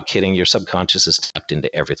 I'm not kidding. Your subconscious is tapped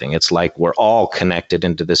into everything. It's like we're all connected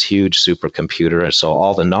into this huge supercomputer. And so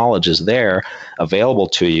all the knowledge is there available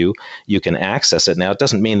to you. You can access it. Now, it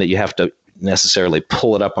doesn't mean that you have to necessarily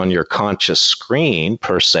pull it up on your conscious screen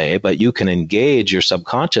per se, but you can engage your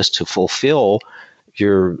subconscious to fulfill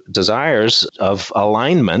your desires of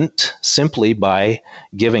alignment simply by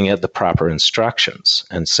giving it the proper instructions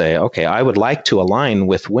and say, okay, I would like to align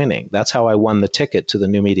with winning. That's how I won the ticket to the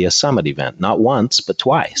New Media Summit event. Not once, but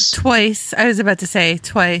twice. Twice. I was about to say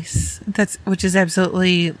twice. Which is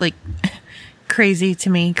absolutely like crazy to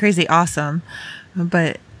me, crazy awesome.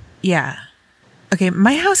 But yeah. Okay,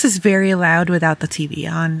 my house is very loud without the TV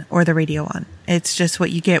on or the radio on. It's just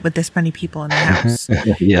what you get with this many people in the house.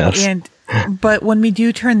 Yes. But when we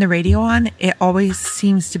do turn the radio on, it always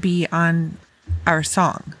seems to be on our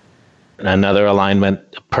song. Another alignment,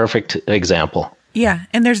 perfect example. Yeah,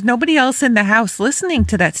 and there's nobody else in the house listening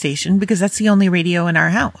to that station because that's the only radio in our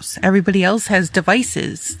house. Everybody else has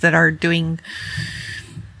devices that are doing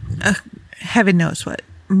heaven knows what.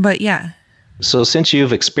 But yeah. So since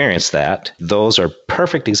you've experienced that, those are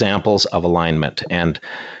perfect examples of alignment.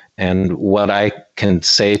 And what I can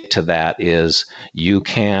say to that is you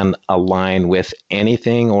can align with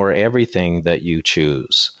anything or everything that you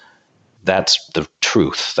choose. That's the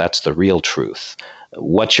truth. That's the real truth.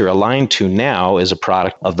 What you're aligned to now is a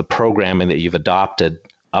product of the programming that you've adopted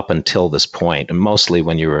up until this point, and mostly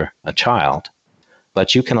when you were a child.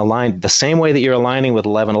 But you can align the same way that you're aligning with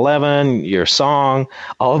 1111, your song,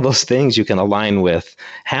 all of those things. You can align with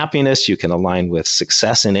happiness. You can align with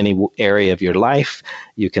success in any area of your life.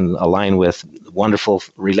 You can align with wonderful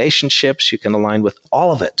relationships. You can align with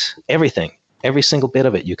all of it, everything, every single bit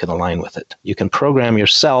of it. You can align with it. You can program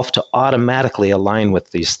yourself to automatically align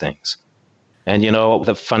with these things. And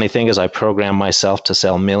the funny thing is I programmed myself to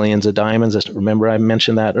sell millions of diamonds. Remember I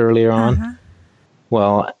mentioned that earlier on? Uh-huh.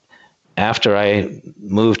 Well, after I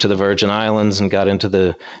moved to the Virgin Islands and got into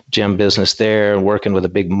the gem business there, working with a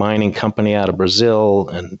big mining company out of Brazil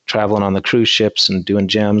and traveling on the cruise ships and doing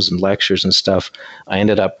gems and lectures and stuff, I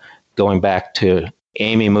ended up going back to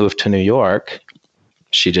Amy moved to New York.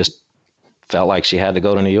 She just felt like she had to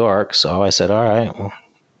go to New York. So I said, all right, well,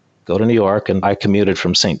 go to New York. And I commuted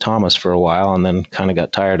from St. Thomas for a while and then kind of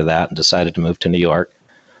got tired of that and decided to move to New York.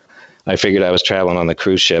 I figured I was traveling on the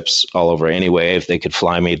cruise ships all over anyway. If they could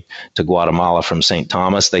fly me to Guatemala from St.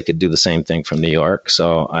 Thomas, they could do the same thing from New York.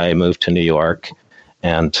 So I moved to New York,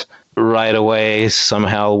 and right away,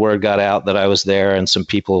 somehow word got out that I was there, and some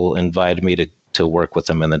people invited me to work with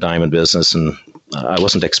them in the diamond business. And I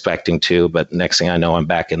wasn't expecting to, but next thing I know, I'm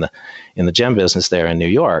back in the gem business there in New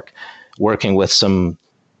York, working with some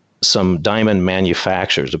diamond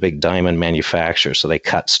manufacturers, a big diamond manufacturer. So they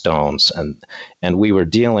cut stones, and we were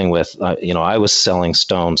dealing with, I was selling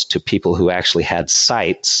stones to people who actually had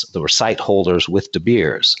sites. There were site holders with De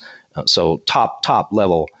Beers. So top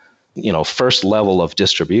level, first level of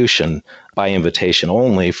distribution by invitation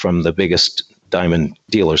only from the biggest diamond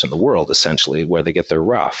dealers in the world, essentially, where they get their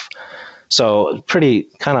rough. So pretty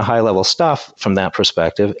kind of high level stuff from that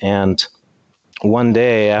perspective. And one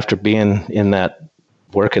day after being in that,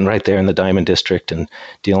 working right there in the diamond district and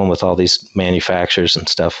dealing with all these manufacturers and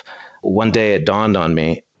stuff, one day it dawned on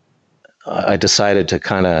me. I decided to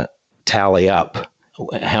kind of tally up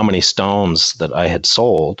how many stones that I had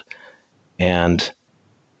sold. And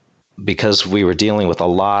because we were dealing with a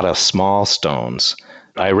lot of small stones,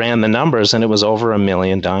 I ran the numbers and it was over 1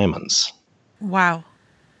 million diamonds. Wow.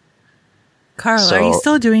 Carl, are you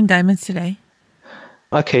still doing diamonds today?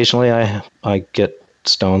 Occasionally I get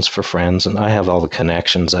stones for friends, and I have all the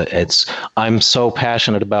connections. I'm so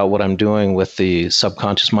passionate about what I'm doing with the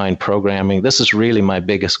subconscious mind programming. This is really my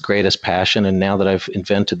greatest passion. And now that I've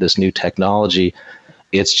invented this new technology,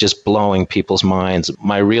 it's just blowing people's minds.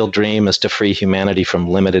 My real dream is to free humanity from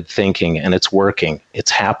limited thinking, and it's working. It's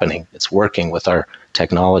happening. It's working with our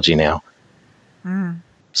technology now. Mm.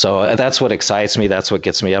 So that's what excites me. That's what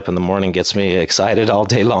gets me up in the morning, gets me excited all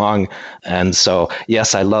day long. And so,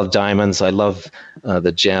 yes, I love diamonds. I love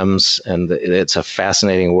the gems, and it's a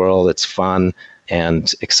fascinating world. It's fun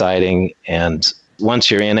and exciting. And once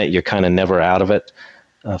you're in it, you're kind of never out of it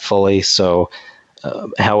fully. So,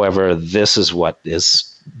 however, this is what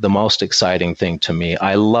is the most exciting thing to me.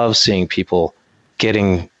 I love seeing people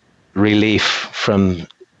getting relief from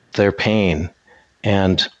their pain,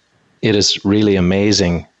 and it is really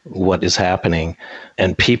amazing what is happening.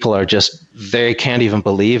 And people are they can't even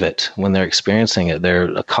believe it when they're experiencing it.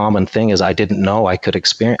 A common thing is, I didn't know I could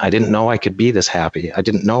experience, I didn't know I could be this happy. I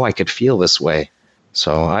didn't know I could feel this way.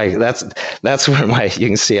 So that's where you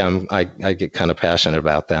can see I get kind of passionate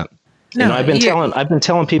about that. No, I've been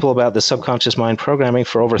telling people about the subconscious mind programming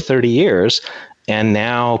for over 30 years, and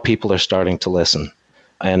now people are starting to listen.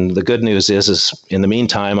 And the good news is in the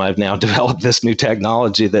meantime, I've now developed this new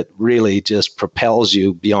technology that really just propels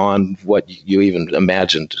you beyond what you even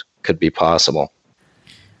imagined could be possible.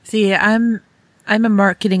 See, I'm a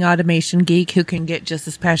marketing automation geek who can get just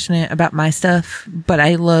as passionate about my stuff, but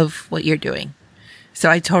I love what you're doing. So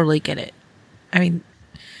I totally get it. I mean,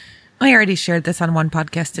 I already shared this on one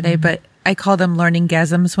podcast today, but I call them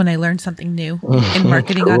learning-gasms when I learn something new in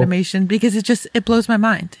marketing automation, because it blows my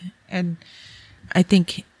mind. And I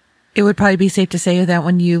think it would probably be safe to say that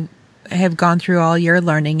when you have gone through all your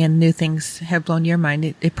learning and new things have blown your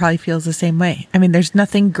mind, it probably feels the same way. I mean, there's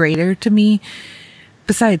nothing greater to me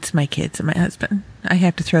besides my kids and my husband. I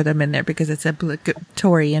have to throw them in there because it's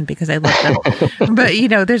obligatory and because I love them. But,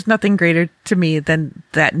 there's nothing greater to me than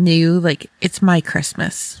that new, like, it's my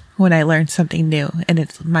Christmas when I learn something new and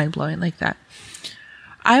it's mind-blowing like that.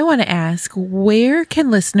 I want to ask, where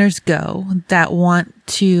can listeners go that want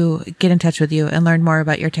to get in touch with you and learn more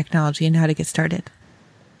about your technology and how to get started?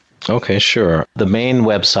 Okay, sure. The main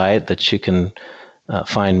website that you can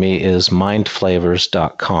find me is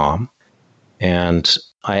mindflavors.com. And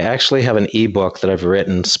I actually have an ebook that I've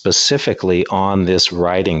written specifically on this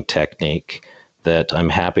writing technique that I'm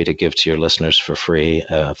happy to give to your listeners for free.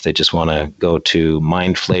 If they just want to go to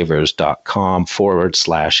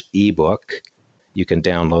mindflavors.com/ebook, you can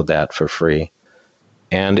download that for free.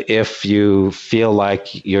 And if you feel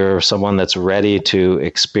like you're someone that's ready to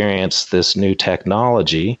experience this new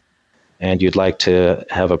technology and you'd like to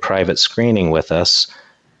have a private screening with us,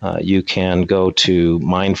 you can go to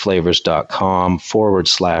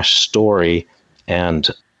mindflavors.com/story, and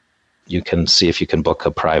you can see if you can book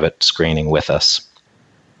a private screening with us.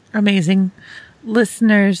 Amazing.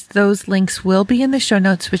 Listeners, those links will be in the show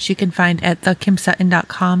notes, which you can find at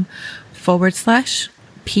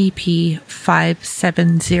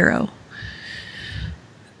thekimsutton.com/PP570.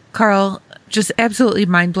 Carl, just absolutely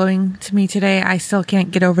mind-blowing to me today. I still can't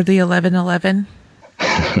get over the 11:11.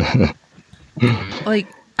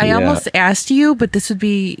 I almost asked you, but this would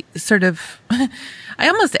be sort of, I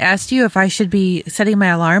almost asked you if I should be setting my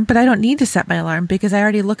alarm, but I don't need to set my alarm because I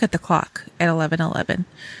already look at the clock at 11:11.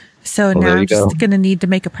 So now I'm just going to need to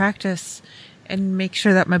make a practice and make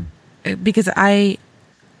sure that because I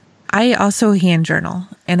also hand journal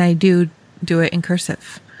and I do it in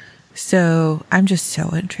cursive. So I'm just so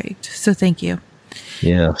intrigued. So thank you.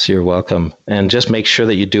 Yes, you're welcome. And just make sure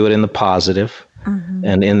that you do it in the positive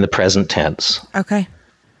and in the present tense. Okay.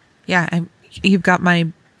 Yeah, you've got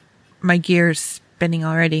my gears spinning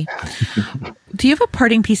already. Do you have a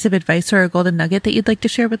parting piece of advice or a golden nugget that you'd like to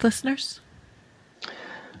share with listeners?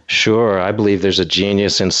 Sure. I believe there's a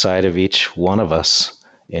genius inside of each one of us,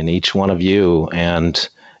 in each one of you, and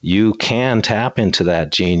you can tap into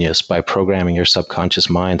that genius by programming your subconscious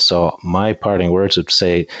mind. So my parting words would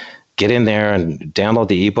say, get in there and download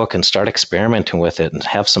the ebook and start experimenting with it and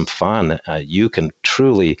have some fun. You can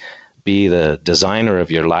truly be the designer of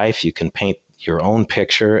your life. You can paint your own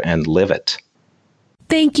picture and live it.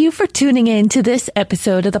 Thank you for tuning in to this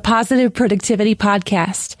episode of the Positive Productivity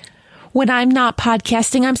Podcast. When I'm not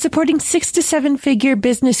podcasting, I'm supporting 6 to 7 figure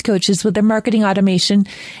business coaches with their marketing automation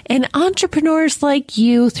and entrepreneurs like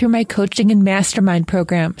you through my coaching and mastermind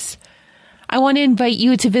programs. I want to invite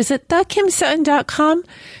you to visit thekimsutton.com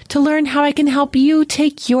to learn how I can help you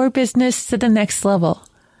take your business to the next level.